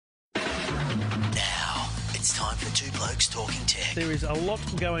It's time for Two Blokes Talking Tech. There is a lot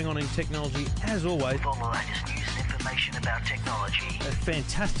going on in technology, as always. With all the latest news and information about technology. It's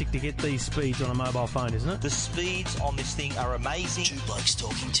fantastic to get these speeds on a mobile phone, isn't it? The speeds on this thing are amazing. Two Blokes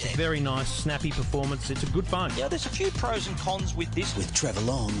Talking Tech. Very nice, snappy performance. It's a good phone. Yeah, there's a few pros and cons with this. With Trevor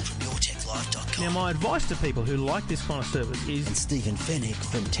Long from YourTechLife.com. Now, my advice to people who like this kind of service is... And Stephen Fennick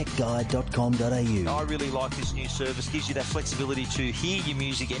from TechGuide.com.au. I really like this new service. Gives you that flexibility to hear your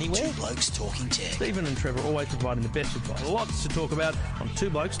music anywhere. Two Blokes Talking Tech. Stephen and Trevor always providing the best advice. Lots to talk about on Two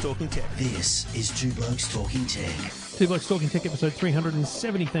Blokes Talking Tech. This is Two Blokes Talking Tech. Two Blokes Talking Tech, episode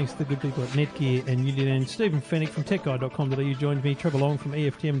 370. Thanks to the good people at Netgear and Uniden. Stephen Fennick from TechGuide.com.au joined me. Trevor Long from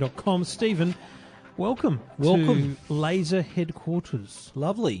EFTM.com. Stephen, welcome to Laser Headquarters.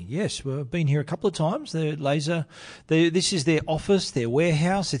 Lovely. Yes, we've been here a couple of times. This is their office, their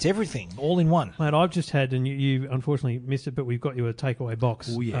warehouse. It's everything, all in one. Mate, I've just had, and you unfortunately missed it, but we've got you a takeaway box.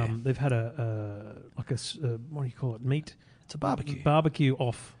 Oh, yeah. They've had what do you call it? Meat? It's a barbecue. Barbecue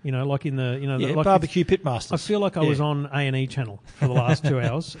off, like in the, like barbecue pitmasters. I feel like I was on A&E channel for the last 2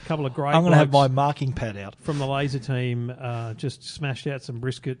 hours. A couple of great I'm going to have my blokes marking pad out. from the Laser team, just smashed out some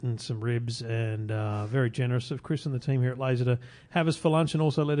brisket and some ribs, and very generous of Chris and the team here at Laser to have us for lunch and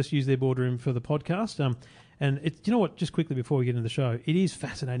also let us use their boardroom for the podcast. And you know what, just quickly before we get into the show, it is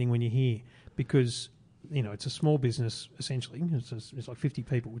fascinating when you hear, because it's a small business, essentially. It's like 50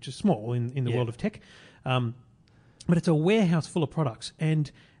 people, which is small in the world of tech. But it's a warehouse full of products, and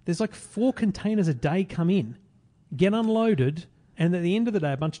there's like 4 containers a day come in, get unloaded, and at the end of the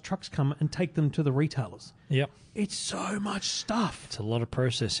day, a bunch of trucks come and take them to the retailers. Yep. It's so much stuff. It's a lot of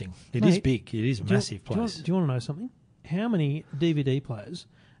processing. It is big. It is a massive place. Do you want to know something? How many DVD players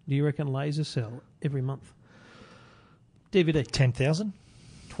do you reckon Laser sell every month? DVD. 10,000?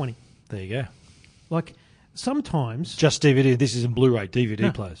 20. There you go. Like, sometimes... Just DVD. This isn't Blu-ray,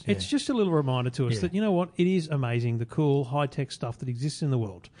 DVD players. It's just a little reminder to us that, you know what, it is amazing, the cool, high-tech stuff that exists in the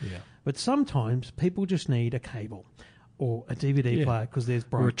world. Yeah. But sometimes people just need a cable or a DVD player because there's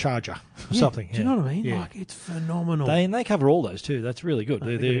broke. Or a charger or something. Do you know what I mean? Yeah. Like, it's phenomenal. They cover all those too. That's really good.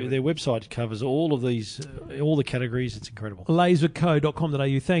 do. Their website covers all of these, all the categories. It's incredible.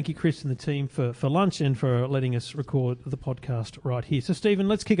 Laserco.com.au. Thank you, Chris and the team, for lunch and for letting us record the podcast right here. So, Stephen,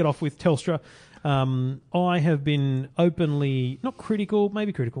 let's kick it off with Telstra. I have been openly, not critical,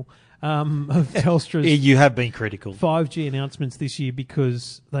 maybe critical, of Telstra's You have been critical. 5G announcements this year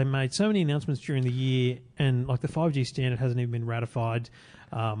because they made so many announcements during the year, and like the 5G standard hasn't even been ratified.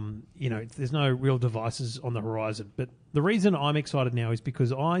 There's no real devices on the horizon. But the reason I'm excited now is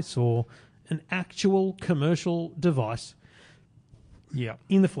because I saw an actual commercial device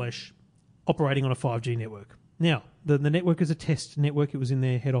in the flesh operating on a 5G network. Now, the network is a test network. It was in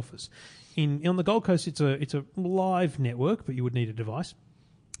their head office. On the Gold Coast, it's a live network, but you would need a device.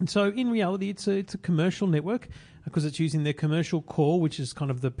 And so, in reality, it's a commercial network because it's using their commercial core, which is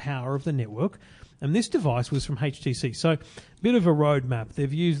kind of the power of the network. And this device was from HTC. So, a bit of a roadmap.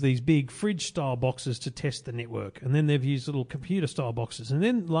 They've used these big fridge-style boxes to test the network. And then they've used little computer-style boxes. And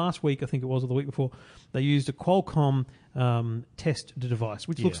then last week, I think it was, or the week before, they used a Qualcomm test device,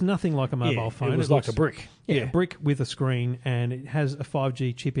 which looks nothing like a mobile phone. It was like a brick. Yeah, a brick with a screen, and it has a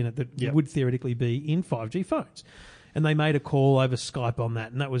 5G chip in it that would theoretically be in 5G phones. And they made a call over Skype on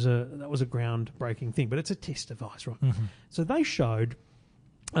that, and that was a groundbreaking thing. But it's a test device, right? Mm-hmm. So they showed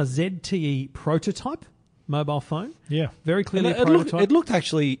a ZTE prototype mobile phone. Yeah. Very clearly a prototype.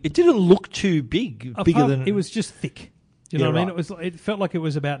 It didn't look too big. Bigger than... It was just thick. Do you know what I mean? It felt like it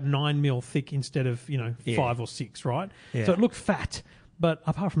was about 9 mil thick instead of, 5 or 6, right? Yeah. So it looked fat. But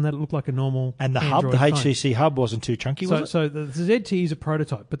apart from that, it looked like a normal And the Android hub, the phone. HTC hub wasn't too chunky, was it? So the ZTE is a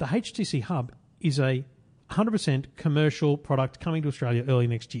prototype, but the HTC hub is a 100% commercial product coming to Australia early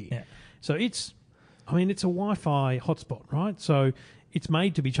next year. Yeah. So it's a Wi-Fi hotspot, right? So it's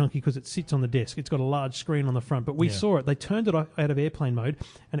made to be chunky because it sits on the desk. It's got a large screen on the front. But we saw it. They turned it out of airplane mode,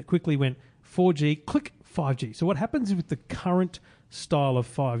 and it quickly went 4G, click, 5G. So what happens with the current style of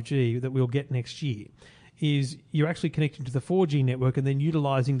 5G that we'll get next year is you're actually connecting to the 4G network and then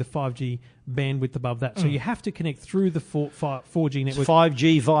utilising the 5G bandwidth above that. So you have to connect through the 4G network. It's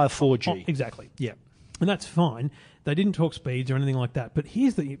 5G via 4G. Oh, exactly. Yeah. And that's fine. They didn't talk speeds or anything like that. But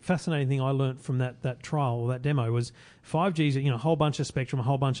here's the fascinating thing I learnt from that trial or that demo was 5G is a whole bunch of spectrum, a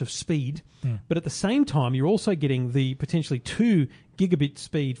whole bunch of speed. But at the same time, you're also getting the potentially 2 gigabit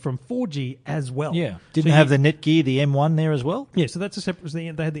speed from 4G as well. Yeah. Didn't have the Netgear, the M1 there as well? Yeah, so that's a separate... They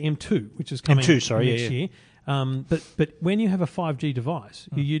had the M2, which is coming M2, sorry, next year. But when you have a 5G device,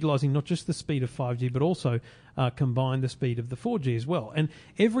 you're utilising not just the speed of 5G, but also combine the speed of the 4G as well. And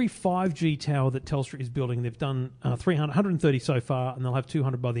every 5G tower that Telstra is building, they've done 130 so far, and they'll have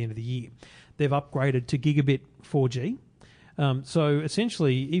 200 by the end of the year. They've upgraded to gigabit 4G. So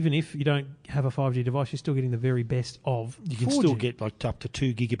essentially, even if you don't have a 5G device, you're still getting the very best of 4G. You can still get like up to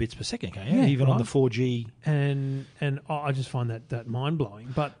 2 gigabits per second, can't you? Even on the 4G. And I just find that mind blowing.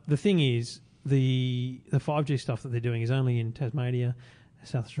 But the thing is, the 5G stuff that they're doing is only in Tasmania,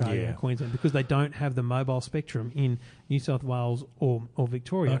 South Australia, and Queensland, because they don't have the mobile spectrum in New South Wales or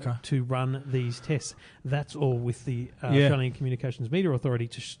Victoria to run these tests. That's all with the Australian Communications Media Authority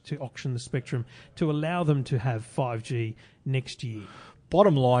to auction the spectrum to allow them to have 5G next year.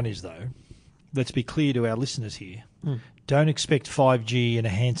 Bottom line is, though, let's be clear to our listeners here. Don't expect 5G in a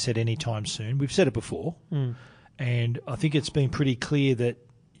handset anytime soon. We've said it before. And I think it's been pretty clear that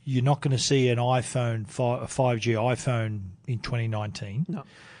you're not going to see an iPhone, a 5G iPhone in 2019. No.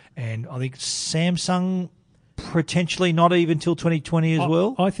 And I think Samsung potentially not even till 2020 as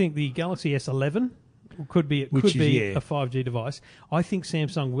well. I think the Galaxy S11 could be a 5G device. I think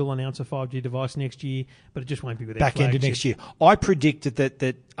Samsung will announce a 5G device next year, but it just won't be with their back end of next year. I predicted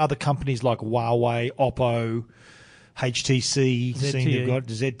that other companies like Huawei, Oppo, HTC,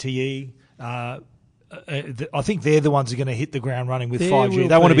 ZTE, I think they're the ones who are going to hit the ground running with 5G.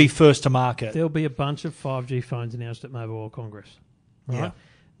 They want to be first to market. There'll be a bunch of 5G phones announced at Mobile World Congress. Right?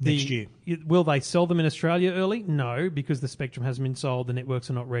 Next year. Will they sell them in Australia early? No, because the spectrum hasn't been sold, the networks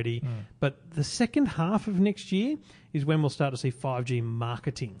are not ready. But the second half of next year is when we'll start to see 5G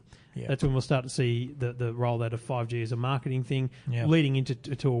marketing. Yeah. That's when we'll start to see the rollout of 5G as a marketing thing, leading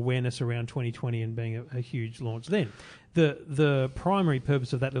into awareness around 2020 and being a huge launch then. The primary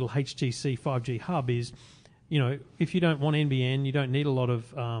purpose of that little HTC 5G hub is, if you don't want NBN, you don't need a lot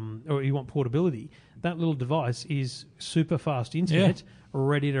of, or you want portability, that little device is super fast internet,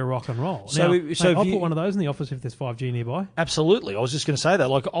 ready to rock and roll. So I'll put one of those in the office if there's 5G nearby. Absolutely. I was just going to say that.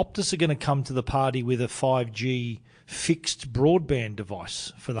 Like Optus are going to come to the party with a 5G fixed broadband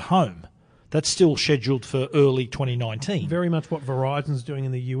device for the home. That's still scheduled for early 2019. Very much what Verizon's doing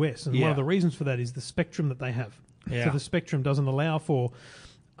in the US. And one of the reasons for that is the spectrum that they have. Yeah. So the spectrum doesn't allow for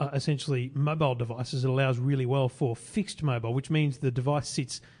essentially mobile devices. It allows really well for fixed mobile, which means the device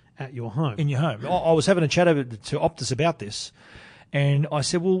sits at your home. In your home. I was having a chat to Optus about this, and I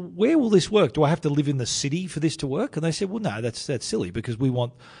said, well, where will this work? Do I have to live in the city for this to work? And they said, well, no, that's silly, because we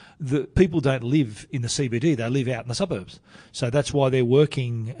want the people don't live in the CBD, they live out in the suburbs. So that's why they're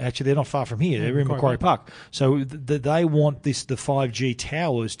working. Actually, they're not far from here. They're in Macquarie Park. So they want the 5G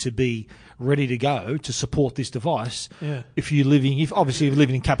towers to be ready to go to support this device. Yeah. If you're living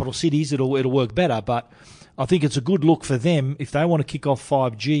in capital cities, it'll work better. But I think it's a good look for them if they want to kick off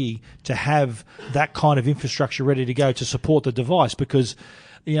 5G to have that kind of infrastructure ready to go to support the device, because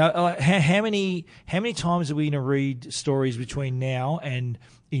how many times are we going to read stories between now and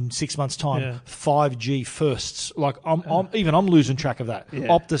in 6 months' time, 5G firsts? Like I'm losing track of that. Yeah.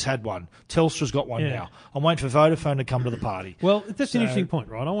 Optus had one. Telstra's got one now. I'm waiting for Vodafone to come to the party. Well, that's an interesting point,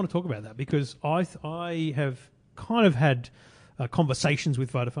 right? I want to talk about that because I have kind of had conversations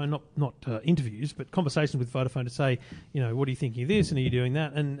with Vodafone, not interviews, but conversations with Vodafone to say, what are you thinking of this and are you doing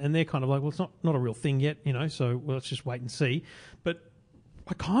that? And they're kind of like, well, it's not a real thing yet, so let's just wait and see. But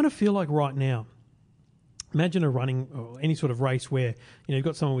I kind of feel like right now, imagine a running or any sort of race where you've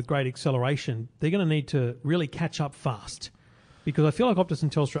got someone with great acceleration. They're going to need to really catch up fast, because I feel like Optus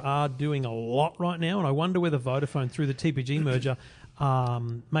and Telstra are doing a lot right now, and I wonder whether Vodafone through the TPG merger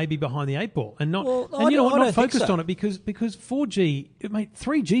may be behind the eight ball and not focused on it because 4G,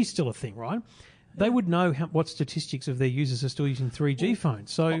 3G is still a thing, right? They would know what statistics of their users are still using 3G phones.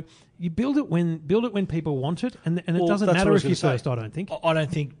 So you build it when people want it, and it doesn't matter if you're first. I don't think. I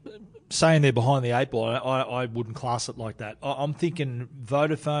don't think saying they're behind the eight ball, I wouldn't class it like that. I'm thinking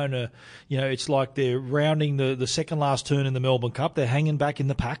Vodafone, it's like they're rounding the second last turn in the Melbourne Cup. They're hanging back in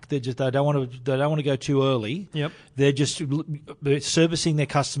the pack. They don't want to go too early. Yep. They're servicing their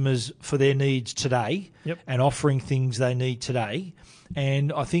customers for their needs today, and offering things they need today.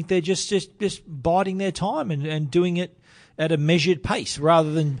 And I think they're just biding their time and doing it at a measured pace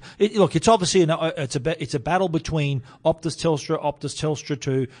rather than look. It's obviously it's a battle between Optus Telstra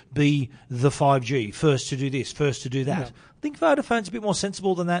to be the 5G first to do this, first to do that. Yeah. I think Vodafone's a bit more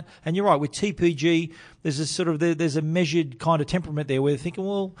sensible than that. And you're right, with TPG, there's a measured kind of temperament there where they're thinking,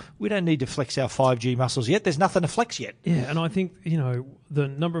 well, we don't need to flex our 5G muscles yet. There's nothing to flex yet. Yeah, and I think the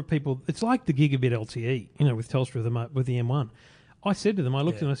number of people, it's like the gigabit LTE, with Telstra with the M1. I said to them, I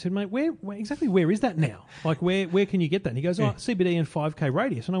looked at them, I said, mate, where exactly where is that now? Like, where can you get that? And he goes, CBD and 5K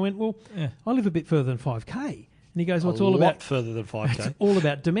radius. And I went, well, I live a bit further than 5K. And he goes, well, it's all about further than 5K. It's all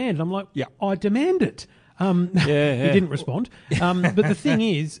about demand. And I'm like, Yeah. I demand it. He didn't respond. But the thing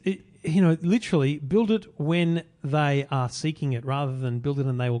is, literally build it when they are seeking it rather than build it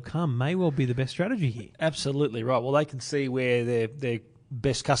and they will come may well be the best strategy here. Absolutely right. Well, they can see where their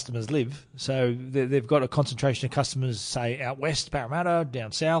best customers live. So they've got a concentration of customers, say, out west, Parramatta,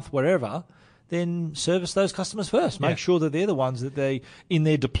 down south, wherever. Then service those customers first. Make sure that they're the ones that they, in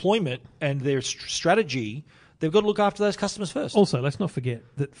their deployment and their strategy, they've got to look after those customers first. Also, let's not forget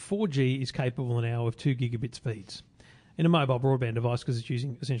that 4G is capable now of 2 gigabit speeds in a mobile broadband device because it's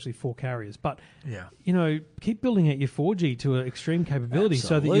using essentially 4 carriers. But, keep building out your 4G to an extreme capability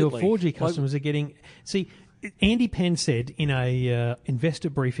so that your 4G customers are getting... See, Andy Penn said in a investor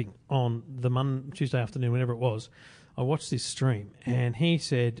briefing on the Tuesday afternoon, whenever it was, I watched this stream, and he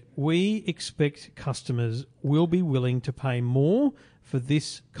said, we expect customers will be willing to pay more for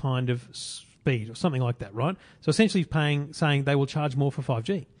this kind of speed or something like that, right? So essentially saying they will charge more for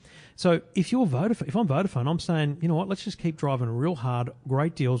 5G. So if I'm Vodafone, I'm saying, you know what, let's just keep driving real hard,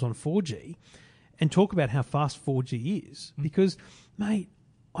 great deals on 4G and talk about how fast 4G is. Because, mate,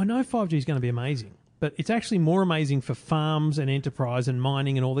 I know 5G is going to be amazing, but it's actually more amazing for farms and enterprise and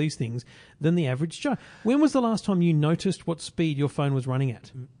mining and all these things than the average Joe. When was the last time you noticed what speed your phone was running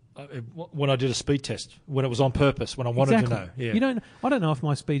at? When I did a speed test, when it was on purpose, when I wanted to know. Yeah. I don't know if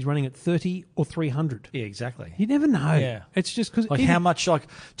my speed's running at 30 or 300. Yeah, exactly. You never know. Yeah. It's just because... how much,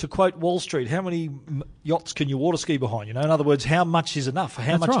 to quote Wall Street, how many yachts can you water ski behind? In other words, how much is enough?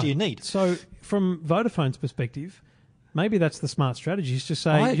 How much do you need? So from Vodafone's perspective, maybe that's the smart strategy, is to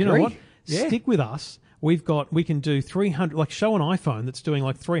say, you know what, stick with us. We can do 300, like show an iPhone that's doing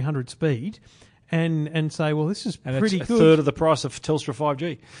like 300 speed and say, well, this is pretty it's good. a third of the price of Telstra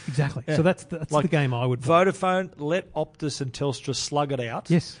 5G. Exactly. Yeah. So that's the game I would play. Vodafone, let Optus and Telstra slug it out.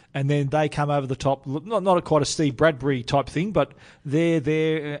 Yes. And then they come over the top, not quite a Steve Bradbury type thing, but they're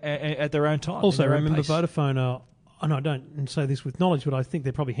there at their own time. Also, remember Vodafone are, and I don't say this with knowledge, but I think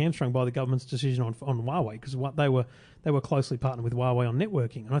they're probably hamstrung by the government's decision on Huawei, because they were closely partnered with Huawei on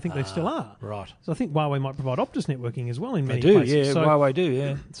networking, and I think they still are. Right. So I think Huawei might provide Optus networking as well in many places. They do, yeah. Huawei do,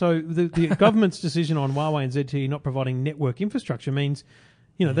 yeah. So the government's decision on Huawei and ZTE not providing network infrastructure means,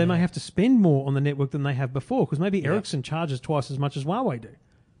 they may have to spend more on the network than they have before, because maybe Ericsson charges twice as much as Huawei do.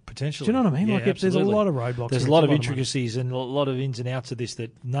 Potentially. Do you know what I mean? Yeah, there's a lot of roadblocks. There's a lot of intricacies and a lot of ins and outs of this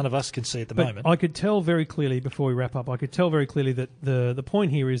that none of us can see at the moment. I could tell very clearly, before we wrap up, that the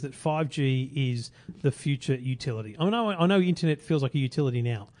point here is that 5G is the future utility. I know internet feels like a utility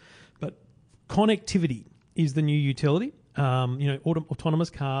now, but connectivity is the new utility. Autonomous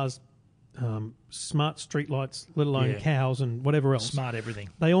cars, smart streetlights, let alone cows and whatever else. Smart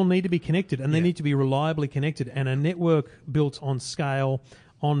everything. They all need to be connected, and they need to be reliably connected. And a network built on scale,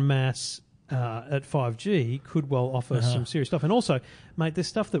 en masse, at 5G could well offer some serious stuff. And also, mate, there's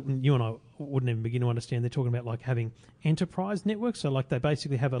stuff that you and I wouldn't even begin to understand. They're talking about like having enterprise networks. So like they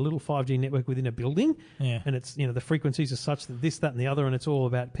basically have a little 5G network within a building, and it's the frequencies are such that this, that, and the other, and it's all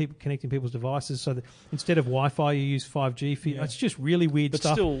about people connecting people's devices. So that instead of Wi-Fi, you use 5G. It's just really weird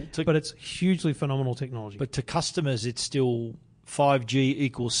stuff. But it's hugely phenomenal technology. But to customers, it's still 5G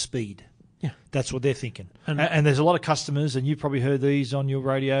equals speed. Yeah. That's what they're thinking. And there's a lot of customers, and you've probably heard these on your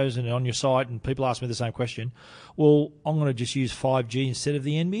radios and on your site, and people ask me the same question. Well, I'm going to just use 5G instead of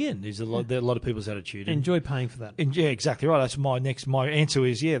the NBN. There's a lot of people's attitude. Enjoy paying for that. Yeah, exactly right. That's my answer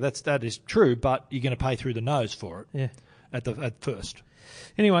is, that is true, but you're going to pay through the nose for it. Yeah. At first.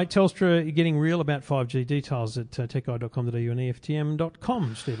 Anyway, Telstra getting real about 5G. Details at techguide.com.au and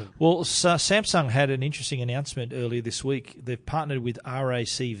EFTM.com, Stephen. Well, Samsung had an interesting announcement earlier this week. They've partnered with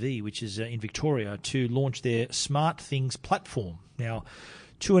RACV, which is in Victoria, to launch their SmartThings platform. Now,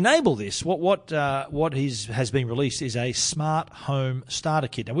 to enable this, what has been released is a smart home starter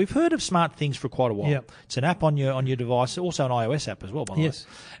kit. Now, we've heard of SmartThings for quite a while. Yep. It's an app on your device, also an iOS app as well, by the way.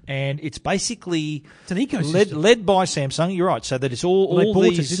 And it's basically an ecosystem led by Samsung. You're right. So that it's all they bought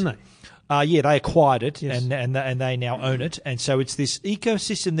these. It, didn't they? They acquired it, yes. and they now own it. And so it's this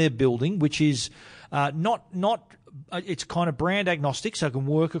ecosystem they're building, which is it's kind of brand agnostic, so it can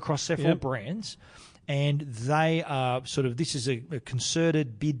work across several brands. And they are this is a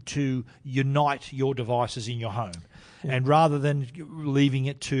concerted bid to unite your devices in your home. Yeah. And rather than leaving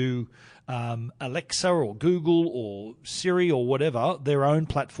it to Alexa or Google or Siri or whatever, their own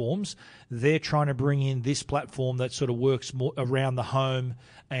platforms, they're trying to bring in this platform that sort of works more around the home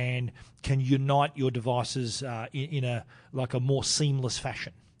and can unite your devices in a more seamless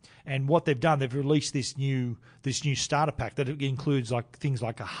fashion. And what they've done, they've released this new starter pack that includes like things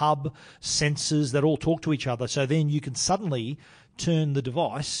like a hub, sensors that all talk to each other. So then you can suddenly turn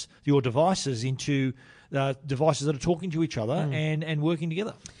your devices into devices that are talking to each other and working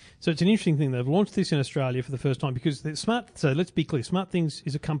together. So it's an interesting thing. They've launched this in Australia for the first time because they're smart. So let's be clear. SmartThings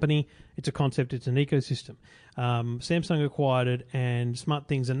is a company. It's a concept. It's an ecosystem. Samsung acquired it, and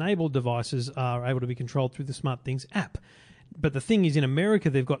SmartThings enabled devices are able to be controlled through the SmartThings app. But the thing is, in America,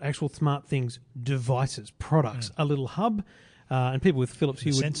 they've got actual SmartThings devices, products, a little hub. And people with Philips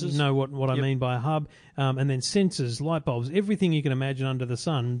here would know what I mean by a hub. And then sensors, light bulbs, everything you can imagine under the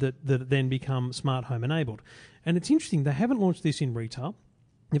sun that then become smart home enabled. And it's interesting. They haven't launched this in retail.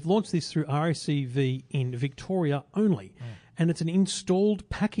 They've launched this through RACV in Victoria only, and it's an installed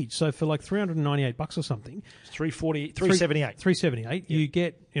package. So for like $398 or something, it's $378. $378. You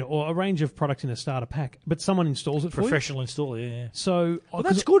get or a range of products in a starter pack, but someone installs it for you. Professional installer, yeah. So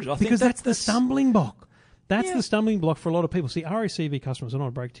that's good. I think because that's the stumbling block. That's the stumbling block for a lot of people. See, RACV customers, I don't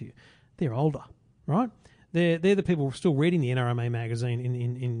want to break to you, they're older, right? They're the people still reading the NRMA magazine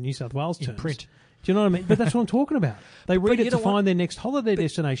in New South Wales terms. In print. Do you know what I mean? But that's what I'm talking about. They read it to find their next holiday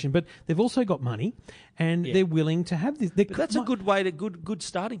destination, but they've also got money, and they're willing to have this. But that's a good way good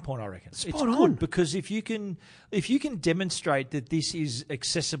starting point, I reckon. Spot it's on. Good because if you can demonstrate that this is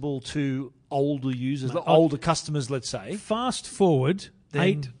accessible to older users, older customers, let's say. Fast forward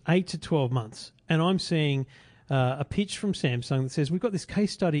 8 to 12 months, and I'm seeing a pitch from Samsung that says we've got this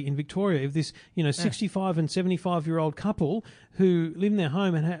case study in Victoria of this 65 and 75-year-old couple who live in their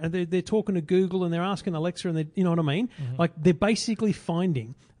home and they're talking to Google and they're asking Alexa and you know what I mean? Mm-hmm. Like they're basically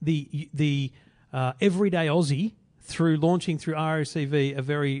finding the everyday Aussie through launching through RACV a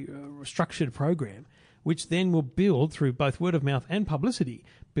very structured program, which then will build through both word of mouth and publicity,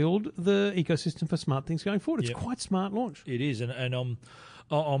 build the ecosystem for SmartThings going forward. It's quite smart launch. It is, and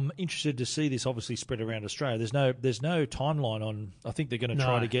I'm interested to see this obviously spread around Australia. There's no timeline on. I think they're going to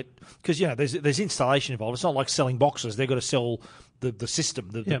try to get because there's installation involved. It's not like selling boxes. They've got to sell the system,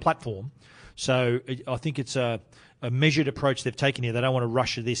 the platform. So I think it's a measured approach they've taken here. They don't want to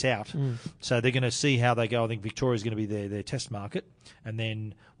rush this out. So they're going to see how they go. I think Victoria's going to be their test market, and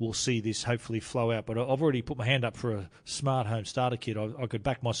then we'll see this hopefully flow out. But I've already put my hand up for a smart home starter kit. I could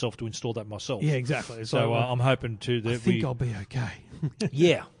back myself to install that myself. Yeah, exactly. So I'm hoping to. I think I'll be okay.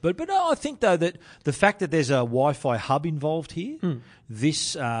 Yeah, but I think though that the fact that there's a Wi-Fi hub involved here,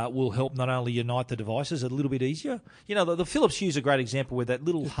 this will help not only unite the devices a little bit easier. The Philips Hue is a great example where that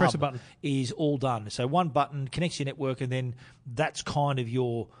little hub is all done. So one button connects your network, and then that's kind of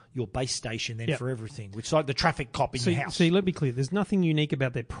your base station then for everything, which is like the traffic cop in your house. See, let me be clear. There's nothing unique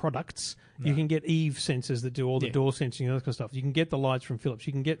about their products. No. You can get Eve sensors that do all the door sensing and that kind of stuff. You can get the lights from Philips.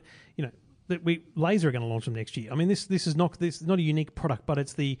 You can get, Laser are going to launch them next year. I mean, this is not a unique product, but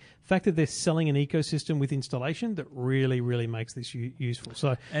it's the fact that they're selling an ecosystem with installation that really, really makes this useful.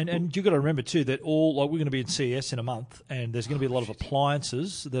 So, and you've got to remember too that we're going to be in CES in a month, and there's going to be a lot of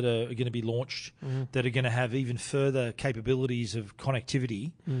appliances that are going to be launched that are going to have even further capabilities of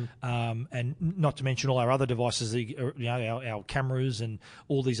connectivity, and not to mention all our other devices, our cameras and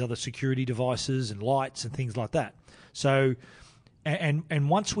all these other security devices and lights and things like that. So, and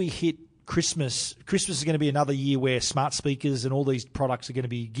once we hit Christmas is going to be another year where smart speakers and all these products are going to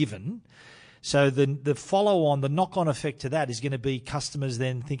be given. So the follow-on, the knock-on effect to that is going to be customers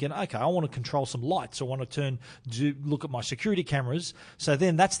then thinking, okay, I want to control some lights. I want to look at my security cameras. So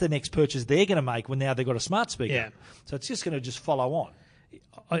then that's the next purchase they're going to make when now they've got a smart speaker. Yeah. So it's just going to just follow on.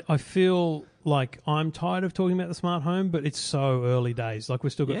 I feel like I'm tired of talking about the smart home, but it's so early days. Like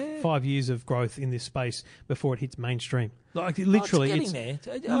we've still got 5 years of growth in this space before it hits mainstream. Like literally, it's getting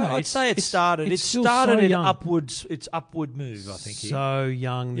there. I'd say it started. It started in upwards. It's upward move. I think so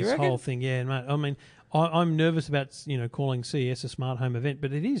young. This whole thing, yeah, mate. I mean, I'm nervous about calling CES a smart home event,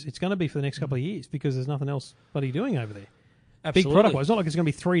 but it is. It's going to be for the next couple of years because there's nothing else bloody doing over there. Absolutely. Big product wise, it's not like it's going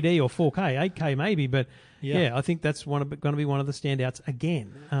to be 3D or 4K, 8K maybe, but I think that's going to be one of the standouts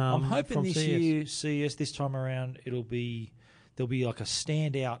again. I'm hoping this year CES this time around there'll be like a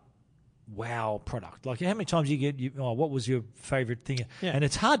standout wow product. Like how many times you get what was your favourite thing? Yeah. And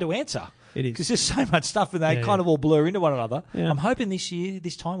it's hard to answer. It is because there's so much stuff and they kind of all blur into one another. Yeah. I'm hoping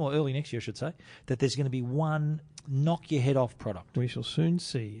this time or early next year, I should say, that there's going to be one knock your head off product. We shall soon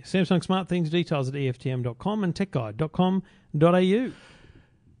see. Samsung SmartThings details at EFTM.com and techguide.com.au.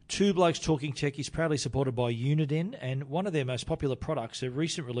 Two Blokes Talking Tech is proudly supported by Uniden, and one of their most popular products, a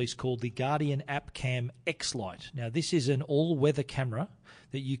recent release called the Guardian App Cam X Lite. Now, this is an all-weather camera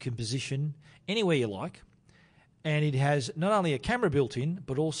that you can position anywhere you like, And it has not only a camera built in,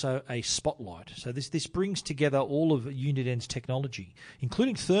 but also a spotlight. So this brings together all of Unident's technology,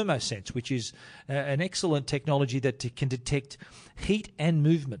 including ThermoSense, which is an excellent technology that can detect heat and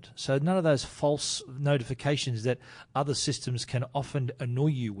movement. So none of those false notifications that other systems can often annoy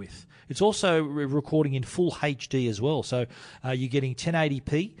you with. It's also recording in full HD as well. So you're getting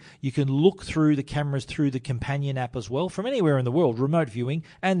 1080p. You can look through the cameras through the companion app as well from anywhere in the world, remote viewing,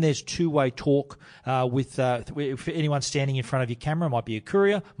 and there's two-way talk with if anyone standing in front of your camera, might be a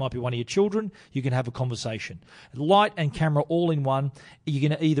courier, might be one of your children, you can have a conversation. Light and camera all in one. You're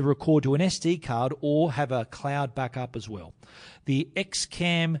going to either record to an SD card or have a cloud backup as well. The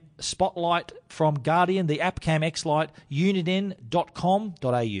XCam Spotlight from Guardian, the AppCam X-Lite, uniden.com.au.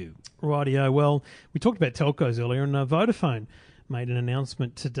 Rightio. Well, we talked about telcos earlier, and Vodafone made an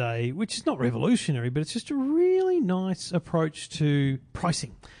announcement today, which is not revolutionary, but it's just a really nice approach to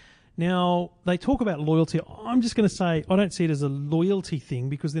pricing. Now, they talk about loyalty. I'm just going to say I don't see it as a loyalty thing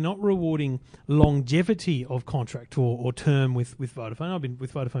because they're not rewarding longevity of contract or term with Vodafone. I've been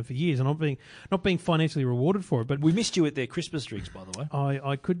with Vodafone for years and I'm not being financially rewarded for it. But we missed you at their Christmas drinks, by the way.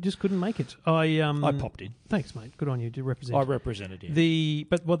 I couldn't make it. I popped in. Thanks, mate. Good on you to represent. I represented you.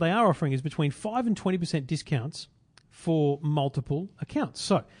 But what they are offering is between 5 and 20% discounts for multiple accounts.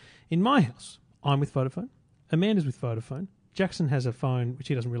 So, in my house, I'm with Vodafone. Amanda's with Vodafone. Jackson has a phone, which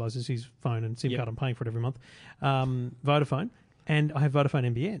he doesn't realise is his phone and SIM card. I'm paying for it every month. Vodafone. And I have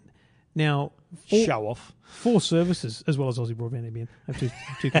Vodafone NBN. Now, show off. 4 services, as well as Aussie Broadband NBN. I have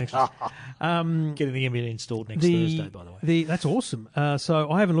two connections. Getting the NBN installed next Thursday, by the way. That's awesome. So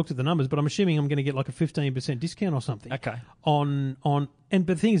I haven't looked at the numbers, but I'm assuming I'm going to get like a 15% discount or something. Okay. But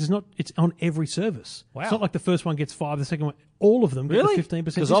the thing is, it's on every service. Wow. It's not like the first one gets 5, the second one, all of them get really? a 15% discount.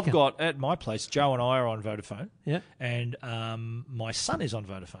 Because I've got, at my place, Joe and I are on Vodafone. Yeah. And my son is on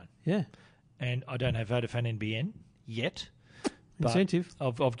Vodafone. Yeah. And I don't have Vodafone NBN yet. Incentive.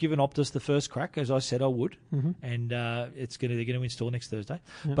 I've given Optus the first crack, as I said I would, and they're going to install next Thursday.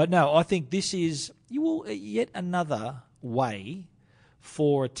 Yeah. But no, I think this is yet another way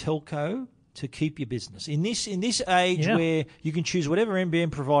for a telco to keep your business in this age where you can choose whatever NBN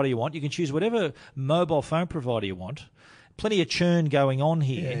provider you want, you can choose whatever mobile phone provider you want. Plenty of churn going on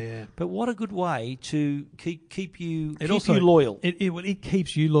here, yeah. But what a good way to keep you you loyal. It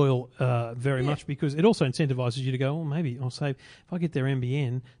keeps you loyal very much because it also incentivizes you to go, well, maybe I'll save, if I get their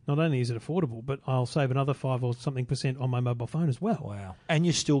NBN, not only is it affordable, but I'll save another 5 or something % on my mobile phone as well. Wow. And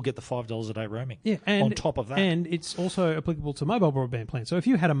you still get the $5 a day roaming on top of that. And it's also applicable to mobile broadband plans. So if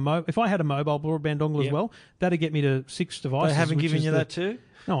you had if I had a mobile broadband dongle as well, that'd get me to 6 devices. They haven't given you that too?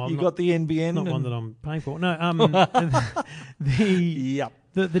 No, you got the NBN, not one that I'm paying for. No,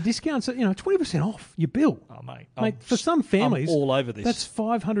 the discounts are 20% off your bill. Oh mate, for some families, I'm all over this. That's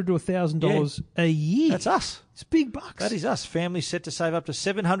 $500 to $1,000 a year. That's us. It's big bucks. That is us. Families set to save up to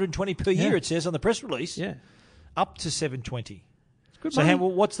 $720 per year. It says on the press release. Yeah, up to $720. It's good. So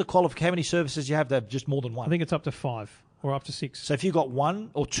what's the qualification? How many services you have? They have just more than one. I think it's up to 5 or up to 6. So if you got 1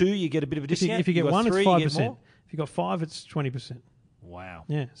 or 2, you get a bit of a discount. If you get 1, it's 3, 5%. If you got 5, it's 20%. Wow.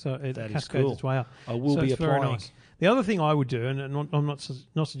 Yeah, so it cascades cool. its way up. I will be applying. Very nice. The other thing I would do, and I'm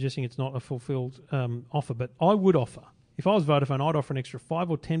not suggesting it's not a fulfilled offer, but I would offer, if I was Vodafone, I'd offer an extra 5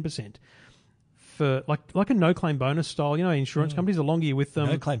 or 10% for like a no-claim bonus style. Insurance companies, the longer you're with them...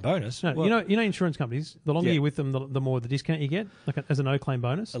 No-claim bonus? No, well, insurance companies, the longer you're with them, the more the discount you get, as a no-claim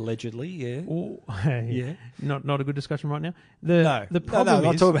bonus. Allegedly, yeah. Yeah. Not a good discussion right now.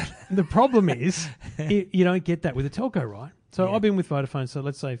 The problem is you don't get that with a telco, right? So I've been with Vodafone, so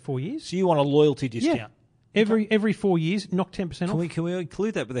let's say 4 years. So you want a loyalty discount? Yeah. Every 4 years, knock 10% off. Can we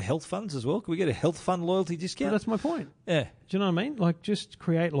include that with the health funds as well? Can we get a health fund loyalty discount? Well, that's my point. Yeah. Do you know what I mean? Like, just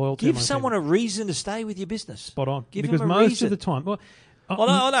create loyalty. Give someone a reason to stay with your business. Spot on. Give because them a most reason. of the time...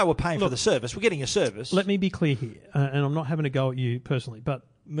 I know we're paying for the service. We're getting a service. Let me be clear here, and I'm not having a go at you personally, but...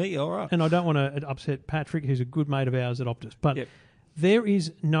 Me, all right. And I don't want to upset Patrick, who's a good mate of ours at Optus, but there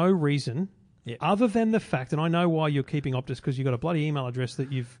is no reason... other than the fact, and I know why you're keeping Optus because you've got a bloody email address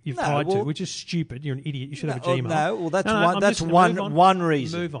that you've tied to, which is stupid. You're an idiot. You should have a Gmail. That's one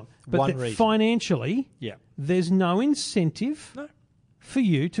reason. Move on. But financially, there's no incentive for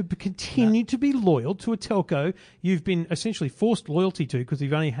you to continue to be loyal to a telco you've been essentially forced loyalty to because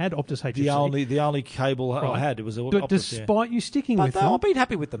you've only had Optus HFC. The only cable I had was Optus. But despite you sticking with them, I've been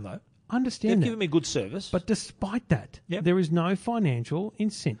happy with them though. Understand They've that. given me good service. But despite that, there is no financial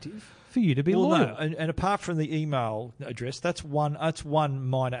incentive for you to be loyal. No, and apart from the email address, that's one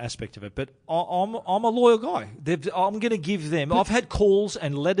minor aspect of it. But I'm a loyal guy. I'm going to give them. I've had calls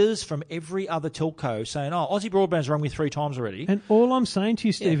and letters from every other telco saying, "Oh, Aussie Broadband's rung me 3 times already." And all I'm saying to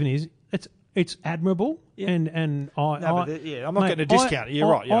you, Stephen, is It's admirable, and I'm not mate, getting a discount. You're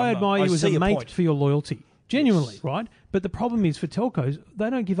right. Yeah, I admire you as a mate point. for your loyalty, genuinely, right? But the problem is for telcos, they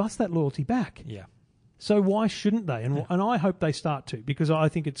don't give us that loyalty back. Yeah. So why shouldn't they? And I hope they start to, because I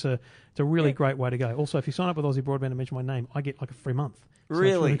think it's a really great way to go. Also, if you sign up with Aussie Broadband and mention my name, I get like a free month. So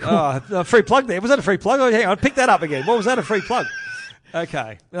Really? it's cool. A free plug there. Was that a free plug? Oh, hang on, pick that up again. What was that, a free plug?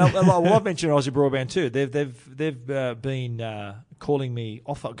 Okay. Well, I've mentioned Aussie Broadband too. They've been calling me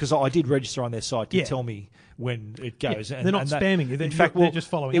off because I did register on their site to tell me when it goes. Yeah, they're not spamming you. In fact, they're just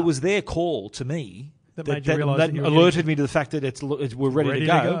following it up. was their call to me That made you realise that you were alerted me to the fact that we're ready to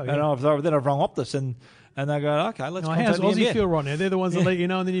go. yeah. And then I've rung Optus and they go, okay, let's contact how's the Aussie NBN. feel right now? They're the ones that let you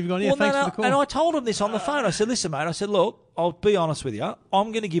know, and then you've gone, Well, thanks for the call. And I told them this on the phone. I said, listen, mate, I said, look, I'll be honest with you.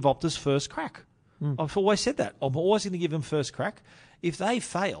 I'm going to give Optus first crack. I've always said that. I'm always going to give them first crack. If they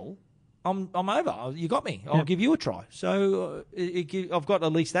fail, I'm over. You got me. I'll give you a try. So I've got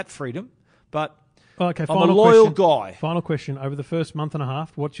at least that freedom. But Okay, I'm a loyal guy. Final question. Over the first month and a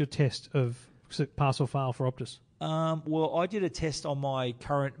half, what's your test of pass or fail for Optus? Well, I did a test on my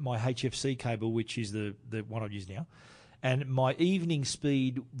HFC cable, which is the one I use now, and my evening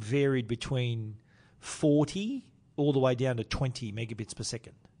speed varied between 40 all the way down to 20 megabits per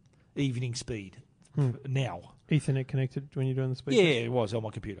second. Evening speed now. Ethernet connected when you're doing the speed Yeah, test? it was on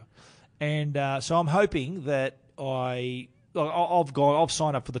my computer, and so I'm hoping that I've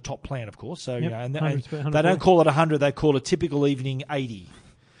signed up for the top plan, of course. So Yep, and 100, they don't call it 100; they call it typical evening 80.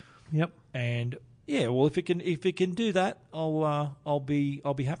 Yep. And yeah, well, if it can do that, I'll be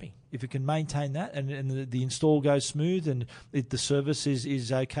happy. If it can maintain that and the install goes smooth and the service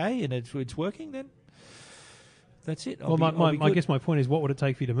is okay and it's working, then that's it. I guess my point is, what would it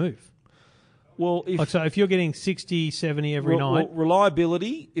take for you to move? Well, if you're getting 60, 70 every night,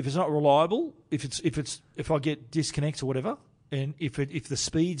 reliability. If it's not reliable, if I get disconnects or whatever, and if the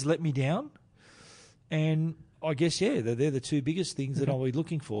speeds let me down, and I guess they're the two biggest things that I'll be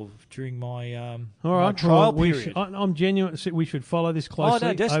looking for during my all right, my trial well, period. I'm genuine. We should follow this closely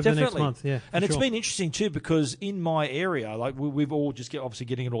over definitely. the next month. Yeah, and it's sure. been interesting too because in my area, like we've all just obviously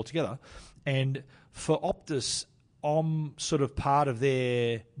getting it all together, and for Optus, I'm sort of part of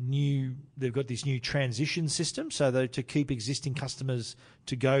their new. They've got this new transition system, so to keep existing customers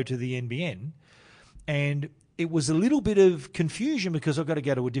to go to the NBN, and it was a little bit of confusion because I've got to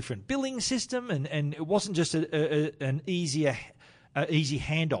go to a different billing system, and it wasn't just an easy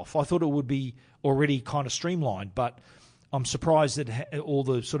handoff. I thought it would be already kind of streamlined, but I'm surprised that all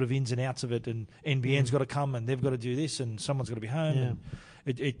the sort of ins and outs of it, and NBN's got to come, and they've got to do this, and someone's got to be home. Yeah.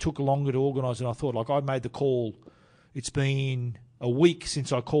 And it took longer to organise than I thought. Like I made the call. It's been a week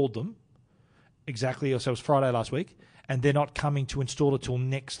since I called them, exactly. So it was Friday last week, and they're not coming to install it till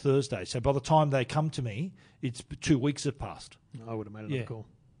next Thursday. So by the time they come to me, it's 2 weeks have passed. I would have made another call.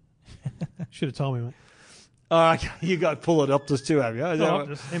 Should have told me, mate. Oh, okay. You got to pull it Optus too, have you?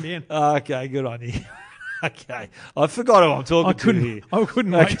 Just NBN. Okay, good on you. Okay, I forgot who I'm talking to here. I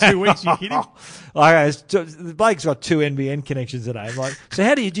couldn't wait 2 weeks. You kidding? Okay, Blake's got 2 NBN connections today. I'm like, so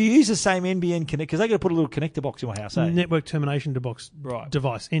how do you use the same NBN connect? Because they got to put a little connector box in my house. Network termination device,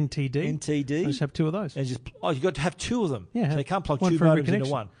 NTD. NTD. I just have 2 of those. And you got to have 2 of them. Yeah, so they can't plug one 2 for every modems into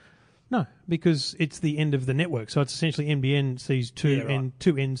connection. one. No, because it's the end of the network. So it's essentially NBN sees two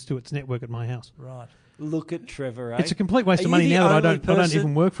ends to its network at my house. Right. Look at Trevor. It's a complete waste of money now that I don't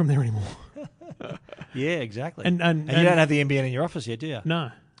even work from there anymore. Yeah, exactly. And you don't have the NBN in your office yet, do you?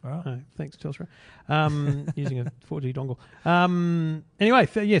 No. Right. No, thanks, Telstra. Using a 4G dongle. Anyway,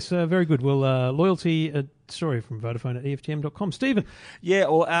 yes, very good. Well, loyalty story from Vodafone at EFTM.com. Stephen. Yeah,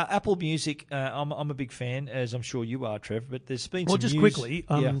 or Apple Music, I'm a big fan, as I'm sure you are, Trev, but there's been some just news. Quickly,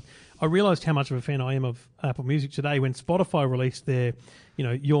 I realised how much of a fan I am of Apple Music today when Spotify released their,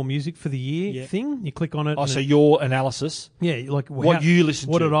 your music for the year thing. You click on it. Oh, so your analysis. Yeah, like what you listen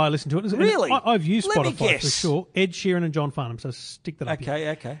to. What did I listen to? Really? I've used Let me Spotify guess. for sure. Ed Sheeran and John Farnham. So stick that up.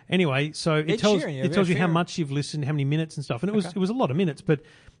 Okay. Anyway, so it tells you how much you've listened, how many minutes and stuff. And it was a lot of minutes, but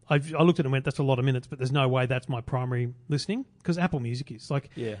I looked at it and went, that's a lot of minutes, but there's no way that's my primary listening because Apple Music is.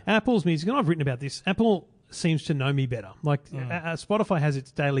 Apple's music, and I've written about this, Apple seems to know me better. Spotify has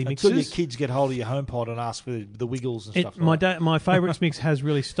its daily mixes. Until your kids get hold of your HomePod and ask for the wiggles and stuff. My favourites mix has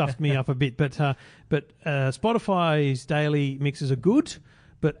really stuffed me up a bit, but Spotify's daily mixes are good,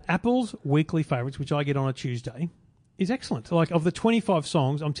 but Apple's weekly favourites, which I get on a Tuesday, is excellent. Like, of the 25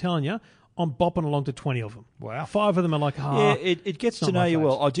 songs, I'm telling you, I'm bopping along to 20 of them. Wow. 5 of them are like, it gets to know you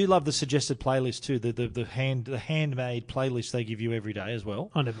well. I do love the suggested playlist too, the handmade playlist they give you every day as well.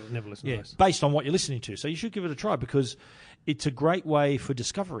 I never listen to those. Based on what you're listening to. So you should give it a try because it's a great way for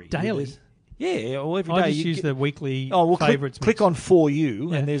discovery. Daily? Yeah, or every I day. just use the weekly click favourites. on For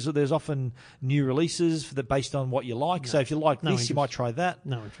You, Yeah. and there's often new releases based on what you like. So if you like no this, you interest. might try that.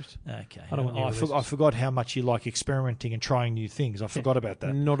 No interest. Okay. I don't want new I releases. forgot how much you like experimenting and trying new things. I forgot about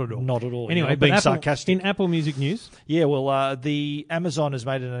that. Not at all. Not at all. Anyway, You're but being Apple, sarcastic. in Apple Music news, Yeah, well, the Amazon has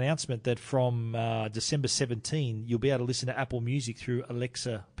made an announcement that from December 17, you'll be able to listen to Apple Music through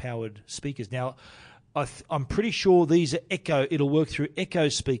Alexa-powered speakers. Now, I'm pretty sure these are Echo. It'll work through Echo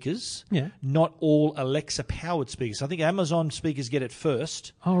speakers, Yeah. not all Alexa-powered speakers. I think Amazon speakers get it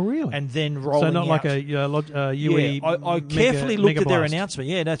first, oh really? and then rolling so not like out. a UE. I carefully looked at their Megablast. announcement.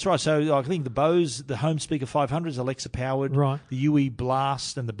 Yeah, that's right. So I think the Bose, the Home Speaker 500 is Alexa-powered. Right. The UE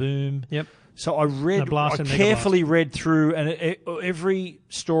Blast and the Boom. Yep. So I No, Blast and carefully read through, and every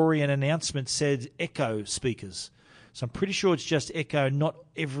story and announcement said Echo speakers. So I'm pretty sure it's just Echo, not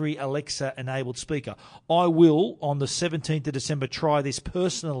every Alexa-enabled speaker. I will, on the 17th of December, try this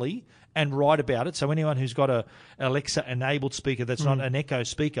personally and write about it. So anyone who's got a Alexa-enabled speaker that's not an Echo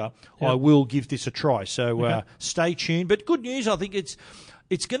speaker, I will give this a try. So stay tuned. But good news, I think it's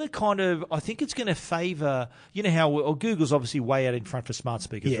going to I think it's going to favour, you know how Google's obviously way out in front for smart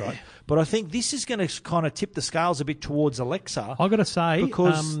speakers, right? But I think this is going to kind of tip the scales a bit towards Alexa. I got to say,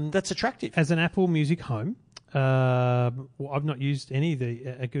 because that's attractive. as an Apple Music Home, I've not used any of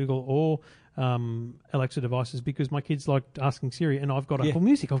the Google or Alexa devices because my kids like asking Siri, and I've got Apple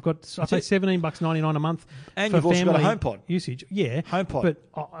Music. I've got I pay $17.99 a month, And for you've also got a family HomePod. usage. Yeah, HomePod.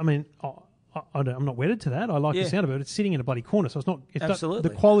 But I mean, I'm not wedded to that. I like the sound of it. It's sitting in a bloody corner, so it's not. Absolutely.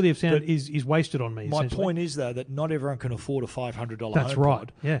 The quality of sound But is wasted on me. My essentially. point is, though, that not everyone can afford a $500 That's HomePod,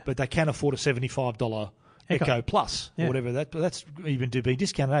 right, yeah. but they can afford a $75 Echo. Echo Plus Yeah. or whatever. That's even to be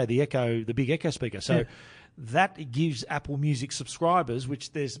discounted. The big Echo speaker. So. Yeah. That gives Apple Music subscribers,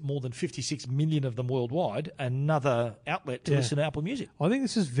 which there's more than 56 million of them worldwide, another outlet to listen to Apple Music. I think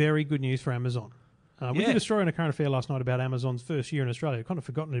this is very good news for Amazon. We did a story on a current affair last night about Amazon's first year in Australia. I've kind of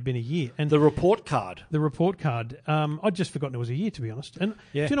forgotten it had been a year. And The report card. the report card, I'd just forgotten it was a year, to be honest. And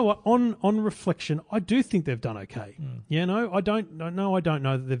Yeah. do you know what? On reflection, I do think they've done okay. You know, I don't know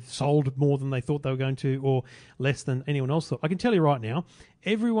that they've sold more than they thought they were going to, or less than anyone else thought. I can tell you right now,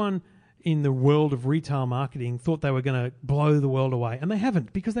 everyone in the world of retail marketing thought they were going to blow the world away, and they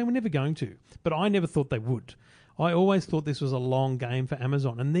haven't, because they were never going to. But I never thought they would. I always thought this was a long game for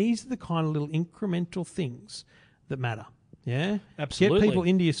Amazon, and these are the kind of little incremental things that matter. Yeah, Absolutely. Get people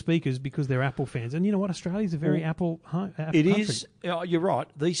into your speakers because they're Apple fans, and you know what? Australia's a very Apple It country. is. You're right.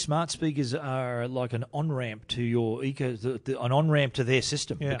 These smart speakers are like an on ramp to your an on ramp to their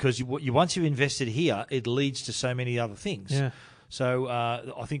system, Yeah. because once you've invested here, it leads to so many other things. Yeah. So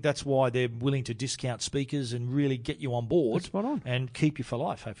I think that's why they're willing to discount speakers and really get you on board. That's spot on. And keep you for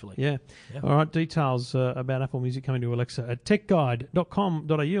life, hopefully. Yeah. All right. Details about Apple Music coming to Alexa at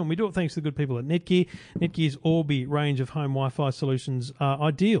techguide.com.au. And we do it thanks to the good people at Netgear. Netgear's Orbi range of home Wi-Fi solutions are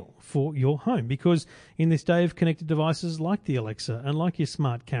ideal for your home, because in this day of connected devices like the Alexa and like your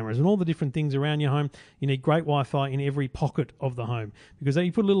smart cameras and all the different things around your home, you need great Wi-Fi in every pocket of the home. Because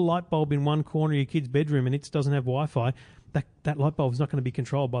you put a little light bulb in one corner of your kid's bedroom and it doesn't have Wi-Fi, that light bulb is not going to be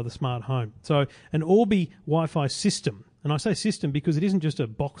controlled by the smart home. So an Orbi Wi-Fi system, and I say system because it isn't just a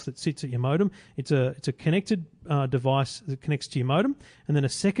box that sits at your modem. It's a connected device that connects to your modem, and then a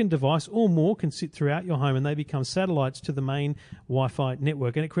second device or more can sit throughout your home, and they become satellites to the main Wi-Fi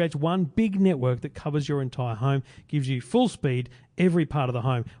network. And it creates one big network that covers your entire home, gives you full speed every part of the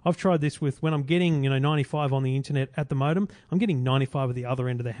home. I've tried this with when I'm getting 95 on the internet at the modem, I'm getting 95 at the other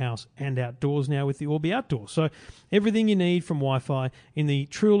end of the house and outdoors now with the Orbi Outdoor. So everything you need from Wi-Fi in the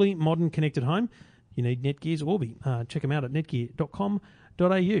truly modern connected home, you need Netgear's Orbi. Check them out at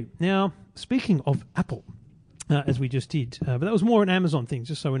netgear.com.au. Now, speaking of Apple, as we just did, but that was more an Amazon thing,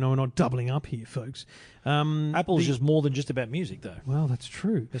 just so we know we're not doubling up here, folks. Apple's just more than just about music, though. Well, that's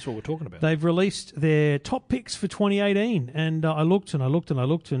true. That's what we're talking about. They've released their top picks for 2018, and I looked and I looked and I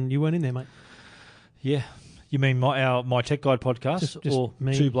looked, and you weren't in there, mate. Yeah. You mean my Tech Guide podcast? Just or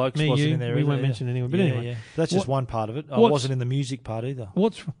me, Two Blokes me, wasn't you. in there We either, won't yeah. mention anyone, but Yeah, anyway. yeah. That's just one part of it. I what's- wasn't in the music part either.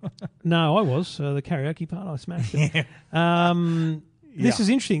 No, I was. The karaoke part, I smashed it. This is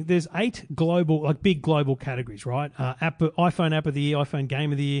interesting. There's 8 global, big global categories, right? iPhone app of the year, iPhone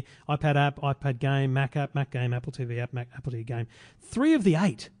game of the year, iPad app, iPad game, Mac app, Mac game, Apple TV app, Mac, Apple TV game. 3 of the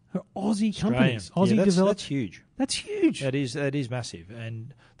 8 are Aussie companies, Aussie that's developed. huge. That's huge. That is massive.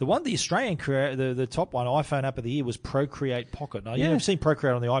 And the Australian the top one, iPhone app of the year, was Procreate Pocket. Now, Yeah. you've seen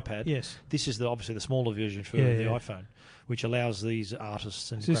Procreate on the iPad. Yes. This is obviously the smaller version for Yeah, the yeah. iPhone, which allows these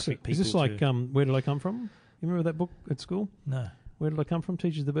artists and Is this graphic people like to... Where Did I Come From? You remember that book at school? No. Where did I come from?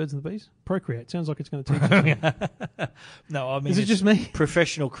 Teaches the birds and the bees? Procreate. Sounds like it's going to teach us. No, I mean, Is it it's just me?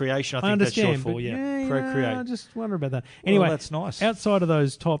 Professional creation, I think that's short understand. for, But yeah. I Procreate. just wonder about that. Anyway, that's nice. Outside of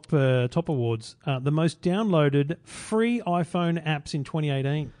those top awards, the most downloaded free iPhone apps in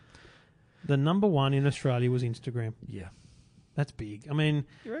 2018, the number one in Australia was Instagram. Yeah. That's big. I mean,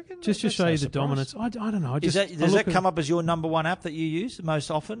 You reckon? just to That's show no you the surprise. dominance. I don't know. Does that come up as your number one app that you use most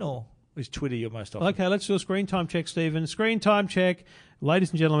often, or is Twitter your most often? Okay, let's do a screen time check, Stephen. Screen time check.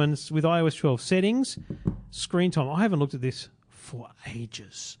 Ladies and gentlemen, with iOS 12 settings, screen time. I haven't looked at this for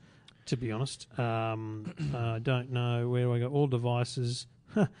ages, to be honest. I don't know. Where do I go? All devices.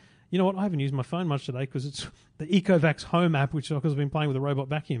 You know what? I haven't used my phone much today because it's the Ecovacs Home app, which because I've been playing with a robot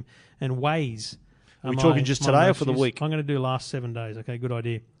vacuum, and Waze. Are we talking just today or for the week? I'm going to do last 7 days. Okay, good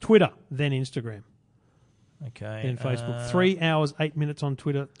idea. Twitter, then Instagram, Okay. then Facebook. 3 hours, 8 minutes on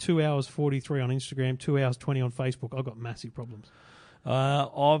Twitter, 2 hours, 43 on Instagram, 2 hours, 20 on Facebook. I've got massive problems.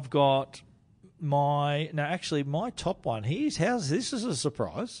 I've got my top one. This is a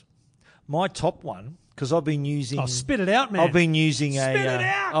surprise. My top one, because I've been using. Oh, spit it out, man. I've been using Spit it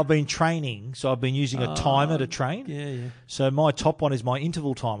out! I've been training, so I've been using a timer to train. Yeah. So my top one is my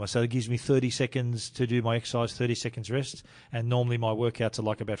interval timer. So it gives me 30 seconds to do my exercise, 30 seconds rest, and normally my workouts are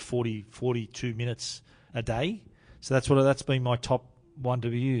like about 42 minutes a day. So that's been my top one to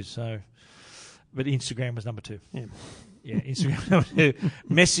be used. So, but Instagram was number 2. Yeah, Instagram number 2,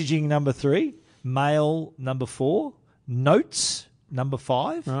 messaging number 3, mail number 4, notes number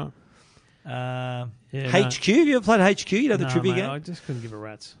 5. Right. HQ. Have you ever played HQ? You know the trivia mate, game. I just couldn't give a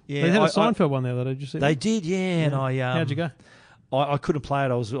rat's. Yeah, They had a Seinfeld one there that I just said. They did, yeah. And How'd you go? I couldn't play it.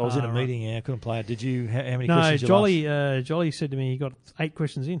 I was in a right. meeting. Yeah, I couldn't play it. Did you? How many No, questions? Did you ask? Jolly said to me he got 8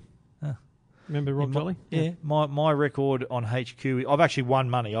 questions in. Remember Rob Jolly? Yeah, my record on HQ. I've actually won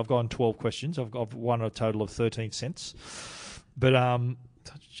money. I've gone 12 questions. I've won a total of 13 cents. But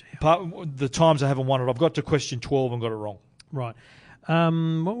the times I haven't won it, I've got to question 12 and got it wrong. Right. What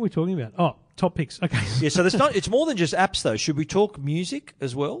were we talking about? Oh, top picks. Okay. Yeah, so it's more than just apps though. Should we talk music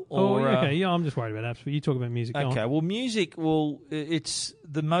as well? Or, okay. Yeah, I'm just worried about apps, but you talk about music. Go Okay, on. well, music. Well, it's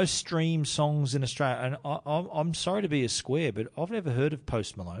the most streamed songs in Australia, and I'm sorry to be a square, but I've never heard of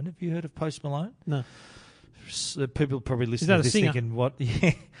Post Malone. Have you heard of Post Malone? No. People probably listening that to a this singer? thinking, "What?"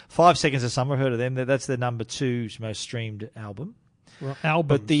 Yeah, 5 Seconds of Summer. Heard of them? That's their number 2 most streamed album. Right.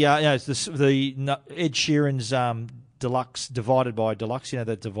 Albums. But it's the Ed Sheeran's Deluxe divided by Deluxe. You know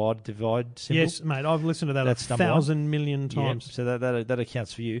that divide symbol. Yes, mate. I've listened to that That's number 1,000 million times. Yeah, so that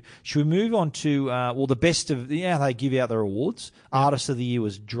accounts for you. Should we move on to the best of they give out their awards. Artist of the Year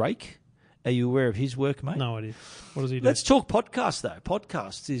was Drake. Are you aware of his work, mate? No idea. What does he do? Let's talk podcasts though.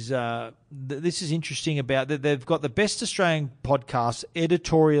 Podcasts is this is interesting about that they've got the best Australian podcasts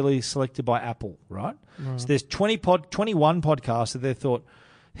editorially selected by Apple, right? So there's 21 podcasts that they thought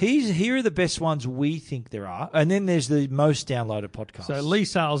here are the best ones we think there are, and then there's the most downloaded podcasts. So Lee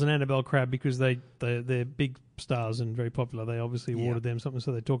Sales and Annabelle Crabb, because they're big stars and very popular, they obviously awarded them something,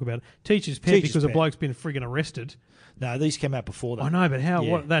 so they talk about it. Teacher's Pet, because a bloke's been friggin' arrested. No, these came out before that. I know, but how?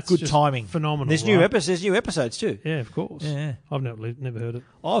 Yeah. What? That's good just timing. phenomenal. There's right? There's new episodes too. Yeah, of course. Yeah. I've never heard it.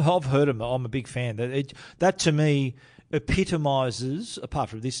 I've heard them. I'm a big fan. That to me epitomises, apart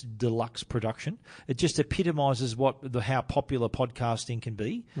from this deluxe production, it just epitomises how popular podcasting can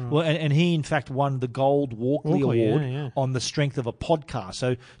be. Right. Well, and he in fact won the Gold Walkley Award yeah. on the strength of a podcast.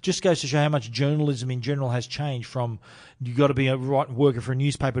 So just goes to show how much journalism in general has changed from you got to be working for a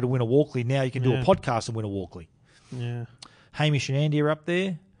newspaper to win a Walkley. Now you can do a podcast and win a Walkley. Yeah. Hamish and Andy are up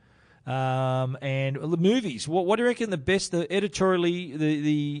there. And the movies. What do you reckon the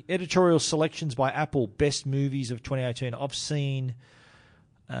editorial selections by Apple best movies of 2018? I've seen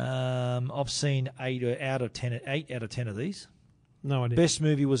 8 out of 10 of these. No idea. Best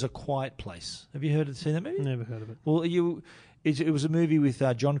movie was A Quiet Place. Have you seen that movie? Never heard of it. Well, it was a movie with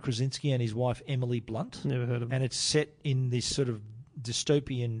John Krasinski and his wife Emily Blunt. Never heard of it. And it's set in this sort of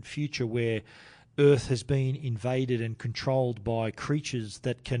dystopian future where Earth has been invaded and controlled by creatures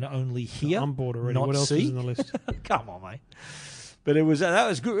that can only hear. I'm bored already. Not What else see. is in the list? Come on, mate. But that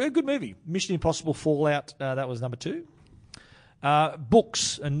was good. A good movie. Mission Impossible Fallout. That was number 2.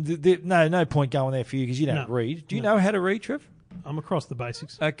 Books and no point going there for you because you don't read. Do you know how to read, Trev? I'm across the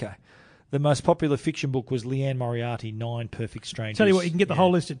basics. Okay. The most popular fiction book was Leanne Moriarty, 9 Perfect Strangers. Tell you what, you can get the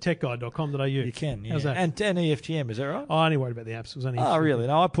whole list at techguide.com.au. You can, yeah. How's that? And EFTM, is that right? I only worried about the apps. It was only Oh, really?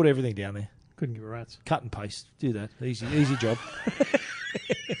 No, I put everything down there. Couldn't give a rat's. Cut and paste. Do that. Easy job.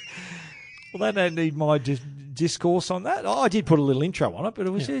 Well, they don't need my discourse on that. I did put a little intro on it, but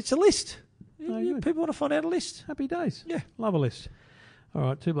it's a list. Oh, good. People want to find out a list. Happy days. Yeah. Love a list. All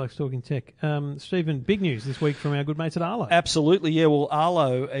right, Two Blokes Talking Tech. Stephen, big news this week from our good mates at Arlo. Absolutely, yeah. Well,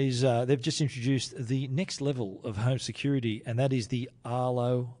 Arlo is they've just introduced the next level of home security, and that is the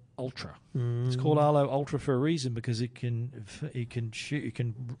Arlo Ultra. It's called Arlo Ultra for a reason because its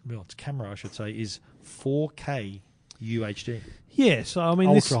camera, I should say, is 4K UHD. Yeah, so I mean,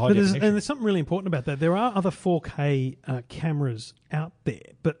 Ultra high definition. there's something really important about that. There are other 4K cameras out there,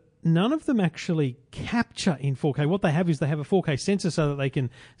 but none of them actually capture in 4K. What they have is they have a 4K sensor so that they can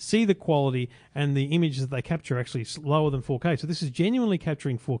see the quality, and the images that they capture are actually lower than 4K. So this is genuinely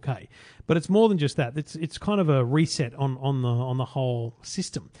capturing 4K, but it's more than just that. It's kind of a reset on the whole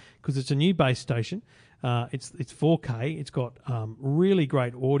system because it's a new base station. It's 4K. It's got really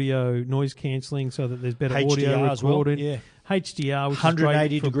great audio, noise cancelling, so that there's better HDR audio as well, recorded. yeah. HDR, which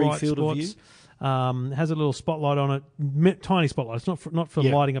 180 is great for degree bright field of spots. view. Has a little spotlight on it, tiny spotlight. It's not for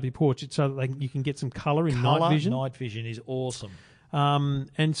Yeah. lighting up your porch. It's so that you can get some colour in Colour, night vision. Night vision is awesome.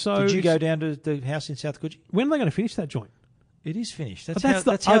 And so, Did you go down to the house in South Coogee? when are they going to finish that joint? It is finished. But That's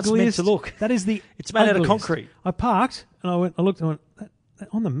the how it's meant ugliest. to look. That is the. It's made out of ugliest. concrete. I parked and I looked and I went that,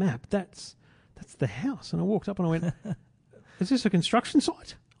 on the map. That's the house. And I walked up and I went, "Is this a construction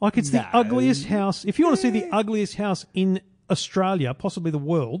site? Like it's No. the ugliest house. If you want to see the ugliest house in Australia, possibly the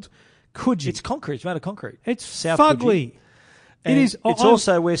world, Coogee. It's concrete. It's made of concrete. It's South fugly. Coogee. And It is. It's I'm-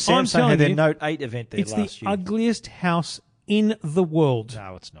 also where I'm Samsung telling had their you, Note 8 event there It's last the year. ugliest house in the world.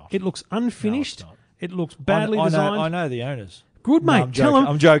 No, it's not. It looks unfinished. No, it's not. It looks badly I know, designed. I know the owners. Good, No, mate. I'm Tell joking. them.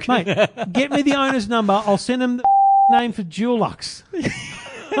 I'm joking. Mate, get me the owner's number. I'll send him the name for Dulux.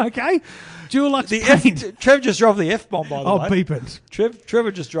 Okay? Dulux paint. Trevor just dropped the F-bomb, by the I'll way. beep it.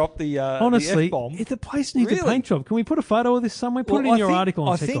 Trevor just dropped the Honestly, F-bomb. if the place needs a Really? paint job. Can we put a photo of this somewhere? Put it in your article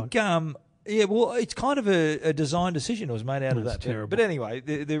on I Tech think, Guide. yeah, well, it's kind of a design decision that was made out of That's that. terrible. But anyway,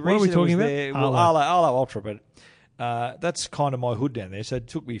 the What are we reason talking it was about? there, well, Arlo Ultra, but that's kind of my hood down there. So it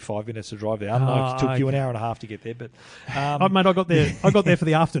took me 5 minutes to drive there. Unlike it took you an hour and a half to get there. But Mate, I got there for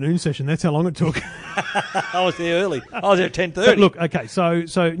the afternoon session. That's how long it took. I was there early. I was there at 10:30. But look, okay,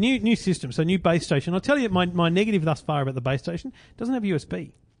 so new system, so new base station. I'll tell you my negative thus far about the base station, it doesn't have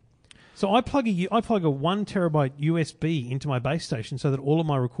USB. So I plug a 1 terabyte USB into my base station so that all of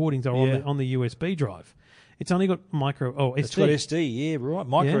my recordings are on the USB drive. It's only got SD. It's got SD, yeah, right.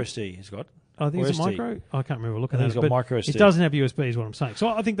 Micro Yeah. SD it's got. I think Or it's a SD. micro. I can't remember looking I at think it. it's got But micro SD. It doesn't have USB, is what I'm saying. So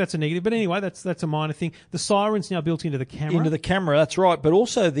I think that's a negative. But anyway, that's a minor thing. The siren's now built into the camera. Into the camera, that's right. But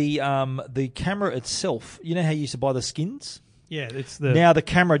also the camera itself. You know how you used to buy the skins? yeah, it's the Now the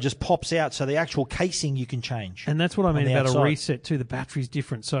camera just pops out, so the actual casing you can change. and that's what I mean the about outside. a reset too. The battery's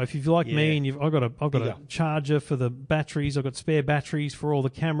different. So if you're like me Yeah. and I've got a Bigger. charger for the batteries, I've got spare batteries for all the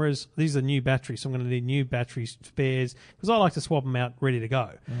cameras. These are new batteries, so I'm going to need new battery spares because I like to swap them out ready to go.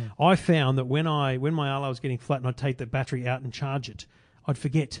 I found that when my Arlo was getting flat and I'd take the battery out and charge it, I'd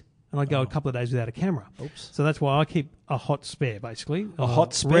forget. And I'd go a couple of days without a camera. Oops. So that's why I keep a hot spare, basically. A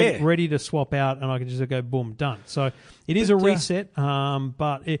hot spare? Ready to swap out, and I can just go, boom, done. So it is a reset,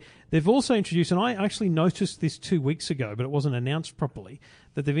 but they've also introduced, and I actually noticed this 2 weeks ago, but it wasn't announced properly,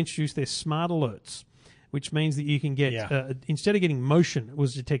 that they've introduced their smart alerts, which means that you can get, instead of getting motion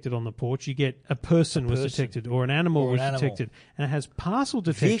was detected on the porch, you get a person was detected, or an animal was detected, and it has parcel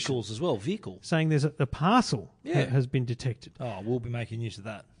detection. Vehicles as well, vehicles. Saying there's a parcel that has been detected. Oh, we'll be making use of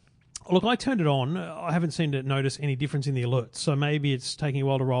that. Look, I turned it on. I haven't seemed to notice any difference in the alerts. So maybe it's taking a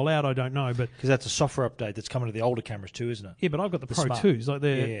while to roll out. I don't know. But Because that's a software update that's coming to the older cameras too, isn't it? yeah, but I've got the Pro Smart. 2s. Like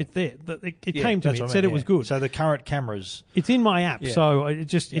it's there. It came to me. that's It what I said mean, it was good. So the current cameras. It's in my app. Yeah. So I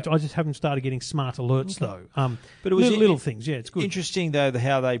just haven't started getting smart alerts though. But it was little things. Yeah, it's good. Interesting though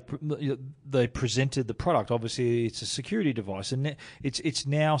how they presented the product. Obviously, it's a security device, and it's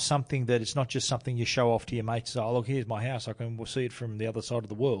now something that it's not just something you show off to your mates. Oh, look, here's my house. We'll see it from the other side of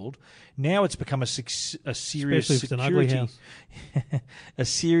the world. Now it's become a serious Especially if it's an ugly security, house. a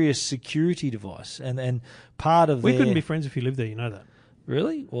serious security device, and part of We their, couldn't be friends if you lived there. You know that.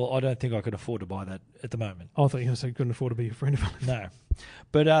 really. Well, I don't think I could afford to buy that at the moment. I thought you were going to say you couldn't afford to be your friend if I lived there. No,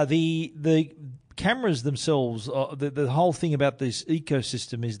 but the cameras themselves, the whole thing about this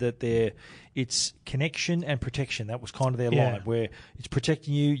ecosystem is that it's connection and protection. That was kind of their line, where it's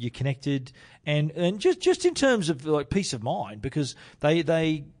protecting you, you're connected, and just in terms of like peace of mind, because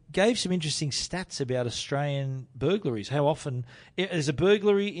they gave some interesting stats about Australian burglaries. How often there's a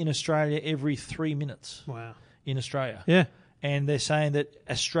burglary in Australia every 3 minutes. Wow. In Australia, Yeah. and they're saying that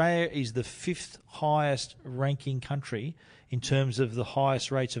Australia is the 5th highest ranking country in terms of the highest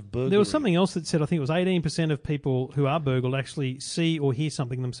rates of burglary. There was something else that said I think it was 18% of people who are burgled actually see or hear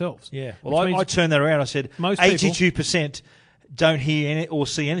something themselves. Yeah. Well, Which I means- turned that around. I said Most people- 82% don't hear or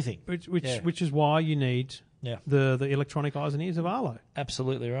see anything. Which is why you need Yeah. the electronic eyes and ears of Arlo.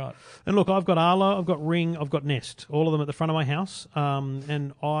 Absolutely right. And look, I've got Arlo, I've got Ring, I've got Nest, all of them at the front of my house.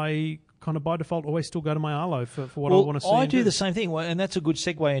 And I kind of by default always still go to my Arlo for what I want to see. I and do the same thing, and that's a good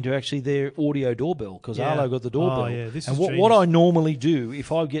segue into actually their audio doorbell, because Yeah. Arlo got the doorbell. Oh, yeah, this and is what genius. I normally do,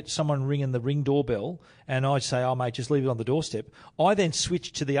 if I get someone ringing the Ring doorbell and I say, oh, mate, just leave it on the doorstep, I then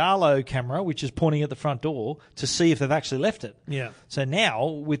switch to the Arlo camera, which is pointing at the front door, to see if they've actually left it. Yeah. So now,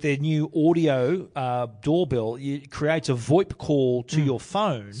 with their new audio doorbell, it creates a VoIP call to your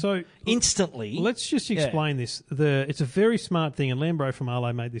phone So instantly. Let's just explain this. It's a very smart thing, and Lambro from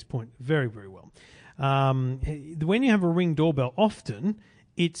Arlo made this point very, very well. When you have a Ring doorbell, often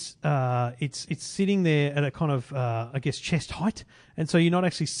it's sitting there at a kind of I guess chest height, and so you're not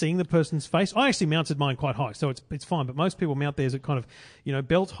actually seeing the person's face. I actually mounted mine quite high, so it's fine. But most people mount theirs at kind of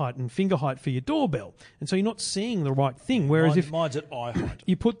belt height and finger height for your doorbell, and so you're not seeing the right thing. Whereas if mine's at eye height.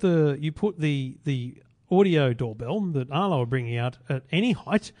 you put the audio doorbell that Arlo are bringing out at any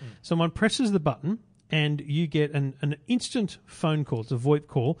height, someone presses the button and you get an instant phone call. It's a VoIP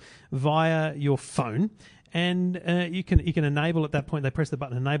call via your phone. And you can enable at that point. They press the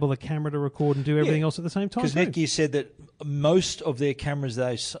button, enable the camera to record and do everything else at the same time. Because Netgear said that most of their cameras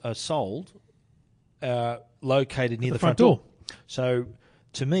they sold are located near the front door. So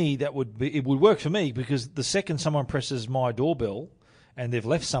to me, it would work for me, because the second someone presses my doorbell and they've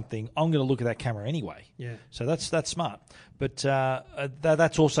left something, I'm going to look at that camera anyway. Yeah. So that's smart. But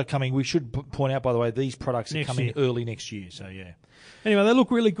that's also coming. We should point out, by the way, these products are coming early next year. So yeah. Anyway, they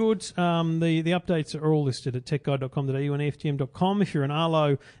look really good. The updates are all listed at techguide.com.au and EFTM.com. If you're an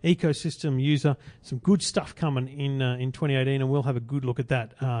Arlo ecosystem user, some good stuff coming in 2018, and we'll have a good look at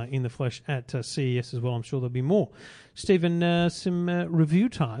that in the flesh at CES as well. I'm sure there'll be more. Stephen, some review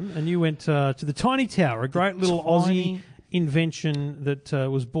time, and you went to the Tiny Tower, a great little Aussie invention that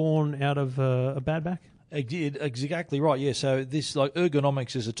was born out of a bad back. Exactly right, yeah. So this,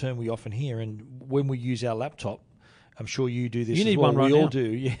 ergonomics is a term we often hear, and when we use our laptop, I'm sure you do this you as need well. one right we all now. do,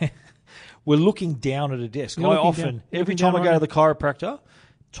 yeah. We're looking down at a desk. Every time I go to the chiropractor,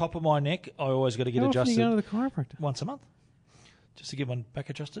 top of my neck, I always got to get adjusted. How often do you go to the chiropractor? Once a month. Just to get one back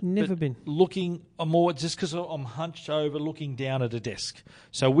adjusted. Never been. Looking more, just because I'm hunched over looking down at a desk.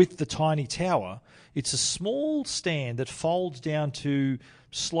 So with the Tiny Tower, it's a small stand that folds down to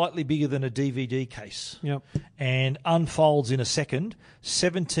slightly bigger than a DVD case. Yep. And unfolds in a second,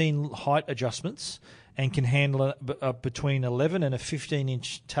 17 height adjustments, and can handle between 11 and a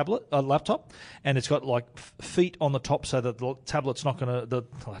 15-inch laptop, and it's got feet on the top so that the tablet's not going to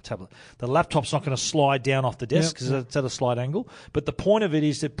the laptop's not going to slide down off the desk because it's at a slight angle. But the point of it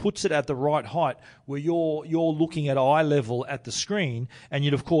is it puts it at the right height where you're looking at eye level at the screen, and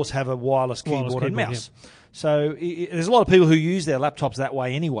you'd of course have a wireless keyboard and mouse. Yeah. So there's a lot of people who use their laptops that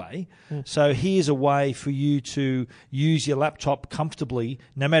way anyway. So here's a way for you to use your laptop comfortably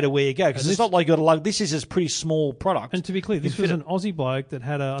no matter where you go. Because it's not like you got to lug. This is a pretty small product. And to be clear, this was an Aussie bloke that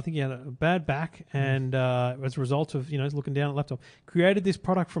had I think he had a bad back, and as a result of looking down at the laptop, created this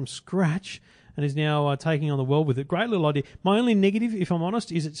product from scratch and is now taking on the world with it. Great little idea. My only negative, if I'm honest,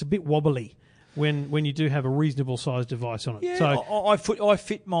 is it's a bit wobbly when you do have a reasonable sized device on it. Yeah, so I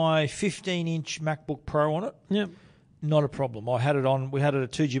fit my 15-inch MacBook Pro on it. Yep. Not a problem. I had it on. We had it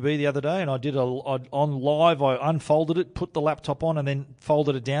at 2GB the other day, and I did on live. I unfolded it, put the laptop on, and then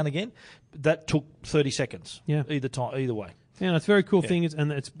folded it down again. That took 30 seconds. Yeah. Either way. Yeah, it's a very cool thing,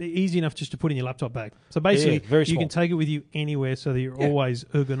 and it's easy enough just to put in your laptop bag. So basically, very you small. can take it with you anywhere, so that you're always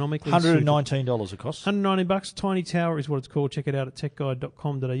ergonomically $119 it costs. $190. Tiny Tower is what it's called. Check it out at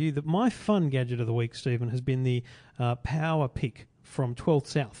techguide.com.au. My fun gadget of the week, Stephen, has been the Power Pick from 12th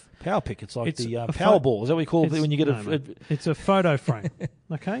South. Power Pick. It's like It's the a Powerball. Is that what you call it when you get it's a photo frame.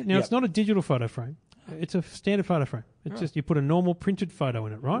 Okay? Now, Yep. it's not a digital photo frame. It's a standard photo frame. It's just you put a normal printed photo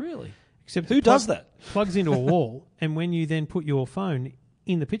in it, right? Really? Except Who does that? Plugs into a wall, and when you then put your phone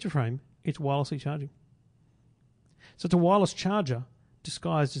in the picture frame, it's wirelessly charging. So it's a wireless charger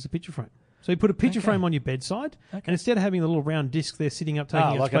disguised as a picture frame. So you put a picture frame on your bedside, and instead of having the little round disc there sitting up,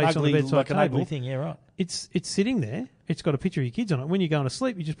 taking up space on the bedside table, ugly thing. Yeah, right. it's sitting there. It's got a picture of your kids on it. When you're going to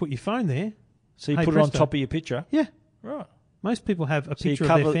sleep, you just put your phone there. So you Hey, put it on presto. top of your picture. Yeah. Right. Most people have a So you picture of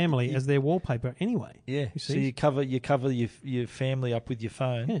their cover- family as their wallpaper anyway. Yeah. You So see? you cover your family up with your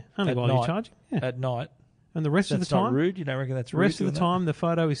phone. Yeah, only at while night, you're charging. Yeah. At night. And the rest That's of the not time, rude. You don't reckon that's the rude? rest of the doing that? time, the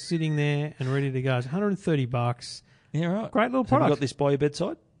photo is sitting there and ready to go. It's $130. Yeah, right. Great little Have product. you got this by your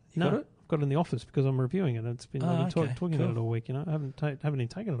bedside? You No, got it? I've got it in the office because I'm reviewing it. It's been I've been okay, talking cool. about it all week. I haven't even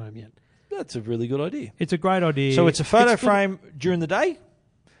taken it home yet. That's a really good idea. It's a great idea. So it's a photo good- frame during the day,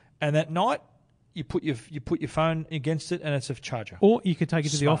 and at night you put your phone against it, and it's a charger. Or you could take it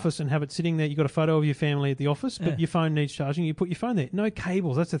to the Smart. office and have it sitting there. You've got a photo of your family at the office, but Yeah. your phone needs charging. You put your phone there. No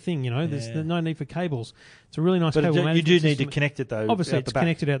cables. That's the thing, There's Yeah. no need for cables. It's a really nice But cable you management do need to system. connect it though. Obviously, out it's the back.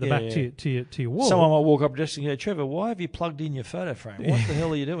 connected out the Yeah, back yeah. to your wall. Someone might walk up just and go, Trevor, why have you plugged in your photo frame? What the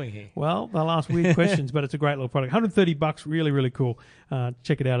hell are you doing here? Well, they'll ask weird questions, but it's a great little product. $130, really, really cool.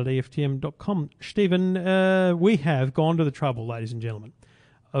 Check it out at EFTM.com. Stephen, we have gone to the trouble, ladies and gentlemen,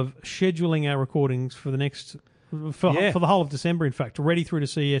 of scheduling our recordings for the next, for the whole of December, in fact, ready through to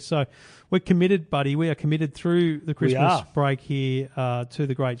CES. So we're committed, buddy. We are committed through the Christmas are. break here to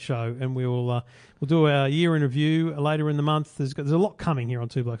the great show, and we'll do our year in review later in the month. There's a lot coming here on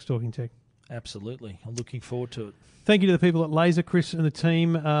Two Blokes Talking Tech. Absolutely. I'm looking forward to it. Thank you to the people at Laser, Chris and the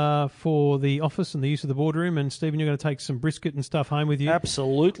team for the office and the use of the boardroom. And Stephen, you're going to take some brisket and stuff home with you.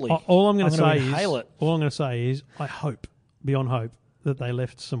 Absolutely. All I'm going to say inhale it. all I'm going to say is, I hope, beyond hope, that they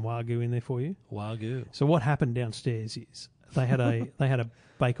left some Wagyu in there for you. Wagyu. So what happened downstairs is they had a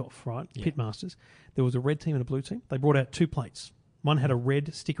bake-off, right? Yeah. Pitmasters. There was a red team and a blue team. They brought out 2 plates. One had a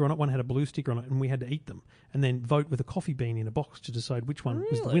red sticker on it, one had a blue sticker on it, and we had to eat them and then vote with a coffee bean in a box to decide which one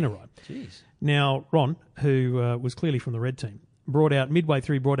was the winner, right? Jeez. Now, Ron, who was clearly from the red team, midway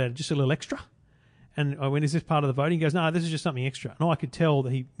through, brought out just a little extra. And I went, is this part of the voting? He goes, no, this is just something extra. And I could tell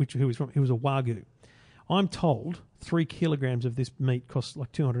that he was from. He was a Wagyu. I'm told 3 kilograms of this meat costs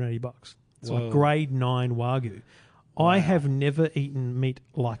like $280. It's Whoa. like grade 9 Wagyu. I have never eaten meat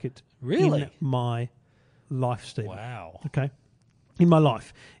like it Really? in my life, Steve. Wow. Okay. In my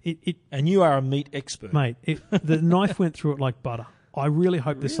life. And you are a meat expert. Mate, the knife went through it like butter. I really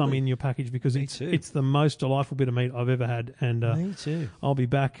hope there's some in your package because too. it's the most delightful bit of meat I've ever had, and Me too. I'll be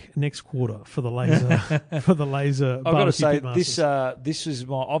back next quarter for the laser. I've got to say, Pitmasters. this is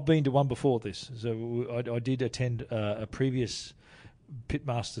I've been to one before this. So I did attend a previous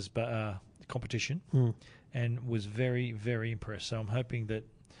Pitmasters competition and was very, very impressed. So I'm hoping that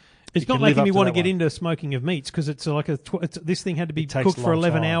It's you not can live making up me to want to that get one. into smoking of meats because it's like this thing had to be It takes cooked a for long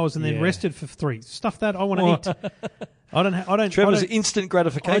 11 time. hours and then Yeah. rested for 3. Stuff that I want to eat. I don't. Trevor's instant I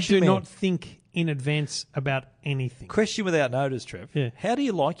gratification. do man. not think in advance about anything. Question without notice, Trev. Yeah. How do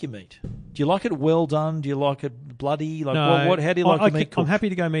you like your meat? Do you like it well done? Do you like it bloody? Like No, what? How do you like your meat I'm cooked? happy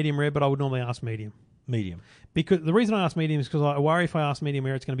to go medium rare, but I would normally ask medium. Medium. Because the reason I ask medium is because I worry if I ask medium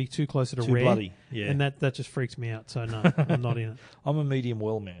rare, it's going to be too closer to Too rare. bloody, yeah. And that just freaks me out. So no, I'm not in it. I'm a medium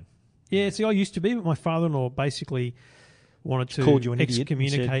well man. Yeah, see, I used to be, but my father-in-law basically wanted to Called you an idiot and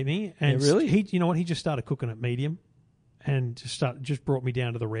excommunicate said- me. And Yeah, really? he, you know what? He just started cooking at medium, and just brought me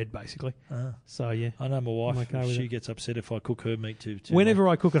down to the red, basically. So yeah. I know my wife. I'm okay with She it. gets upset if I cook her meat too. Whenever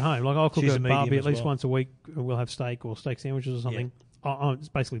I cook at home, like I'll cook She's at a Barbie medium at as least well. once a week. We'll have steak or steak sandwiches or something. It's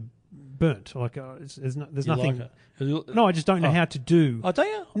basically burnt. Like there's nothing. No, I just don't know how to do. Oh, don't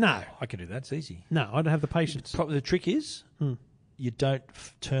you? No, I can do that. It's easy. no, I don't have the patience. Probably the trick is you don't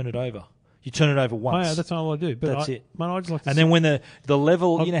turn it over. You turn it over Oh, once. yeah, that's all I do. But That's it. Man, I just like to And then when the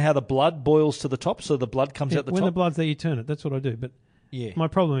level, you know how the blood boils to the top, so the blood comes out the when top? the blood's there, you turn it. That's what I do. But Yeah. my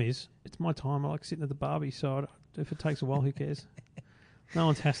problem is, it's my time. I like sitting at the Barbie, so if it takes a while, who cares? No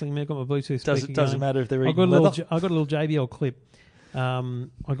one's hassling me. I've got my Bluetooth speaker Doesn't going. matter if they're I eating got a little. leather. I got a little JBL clip.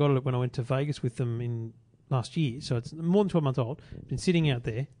 I got it when I went to Vegas with them in last year, so it's more than 12 months old. Been sitting out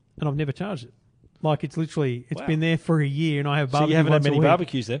there, and I've never charged it. Like it's literally, it's Wow. been there for a year, and I have So barbecue you haven't had once a many week.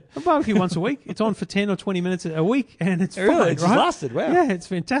 barbecues then? I barbecue once a week. It's on for 10 or 20 minutes a week, and it's Really? fine, It's right? lasted? Wow. Yeah, it's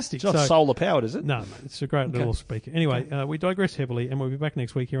fantastic. It's not solar powered, is it? No, mate, it's a great little speaker. Anyway, we digress heavily, and we'll be back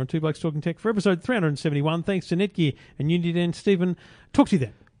next week here on Two Blokes Talking Tech for episode 371. Thanks to Netgear and Uniden. Stephen, talk to you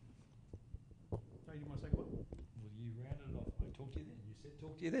then. Well, you rounded it off. I talked to you then. You said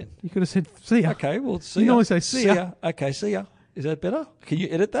talk to you then. You could have said, see ya. Okay, well, see You ya. normally say, see ya. Okay, see ya. Is that better? Can you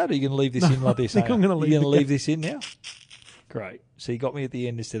edit that, or are you going to leave this in like this? I think I'm gonna leave You're going to it. leave this in now? Great. So you got me at the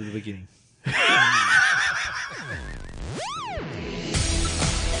end instead of the beginning.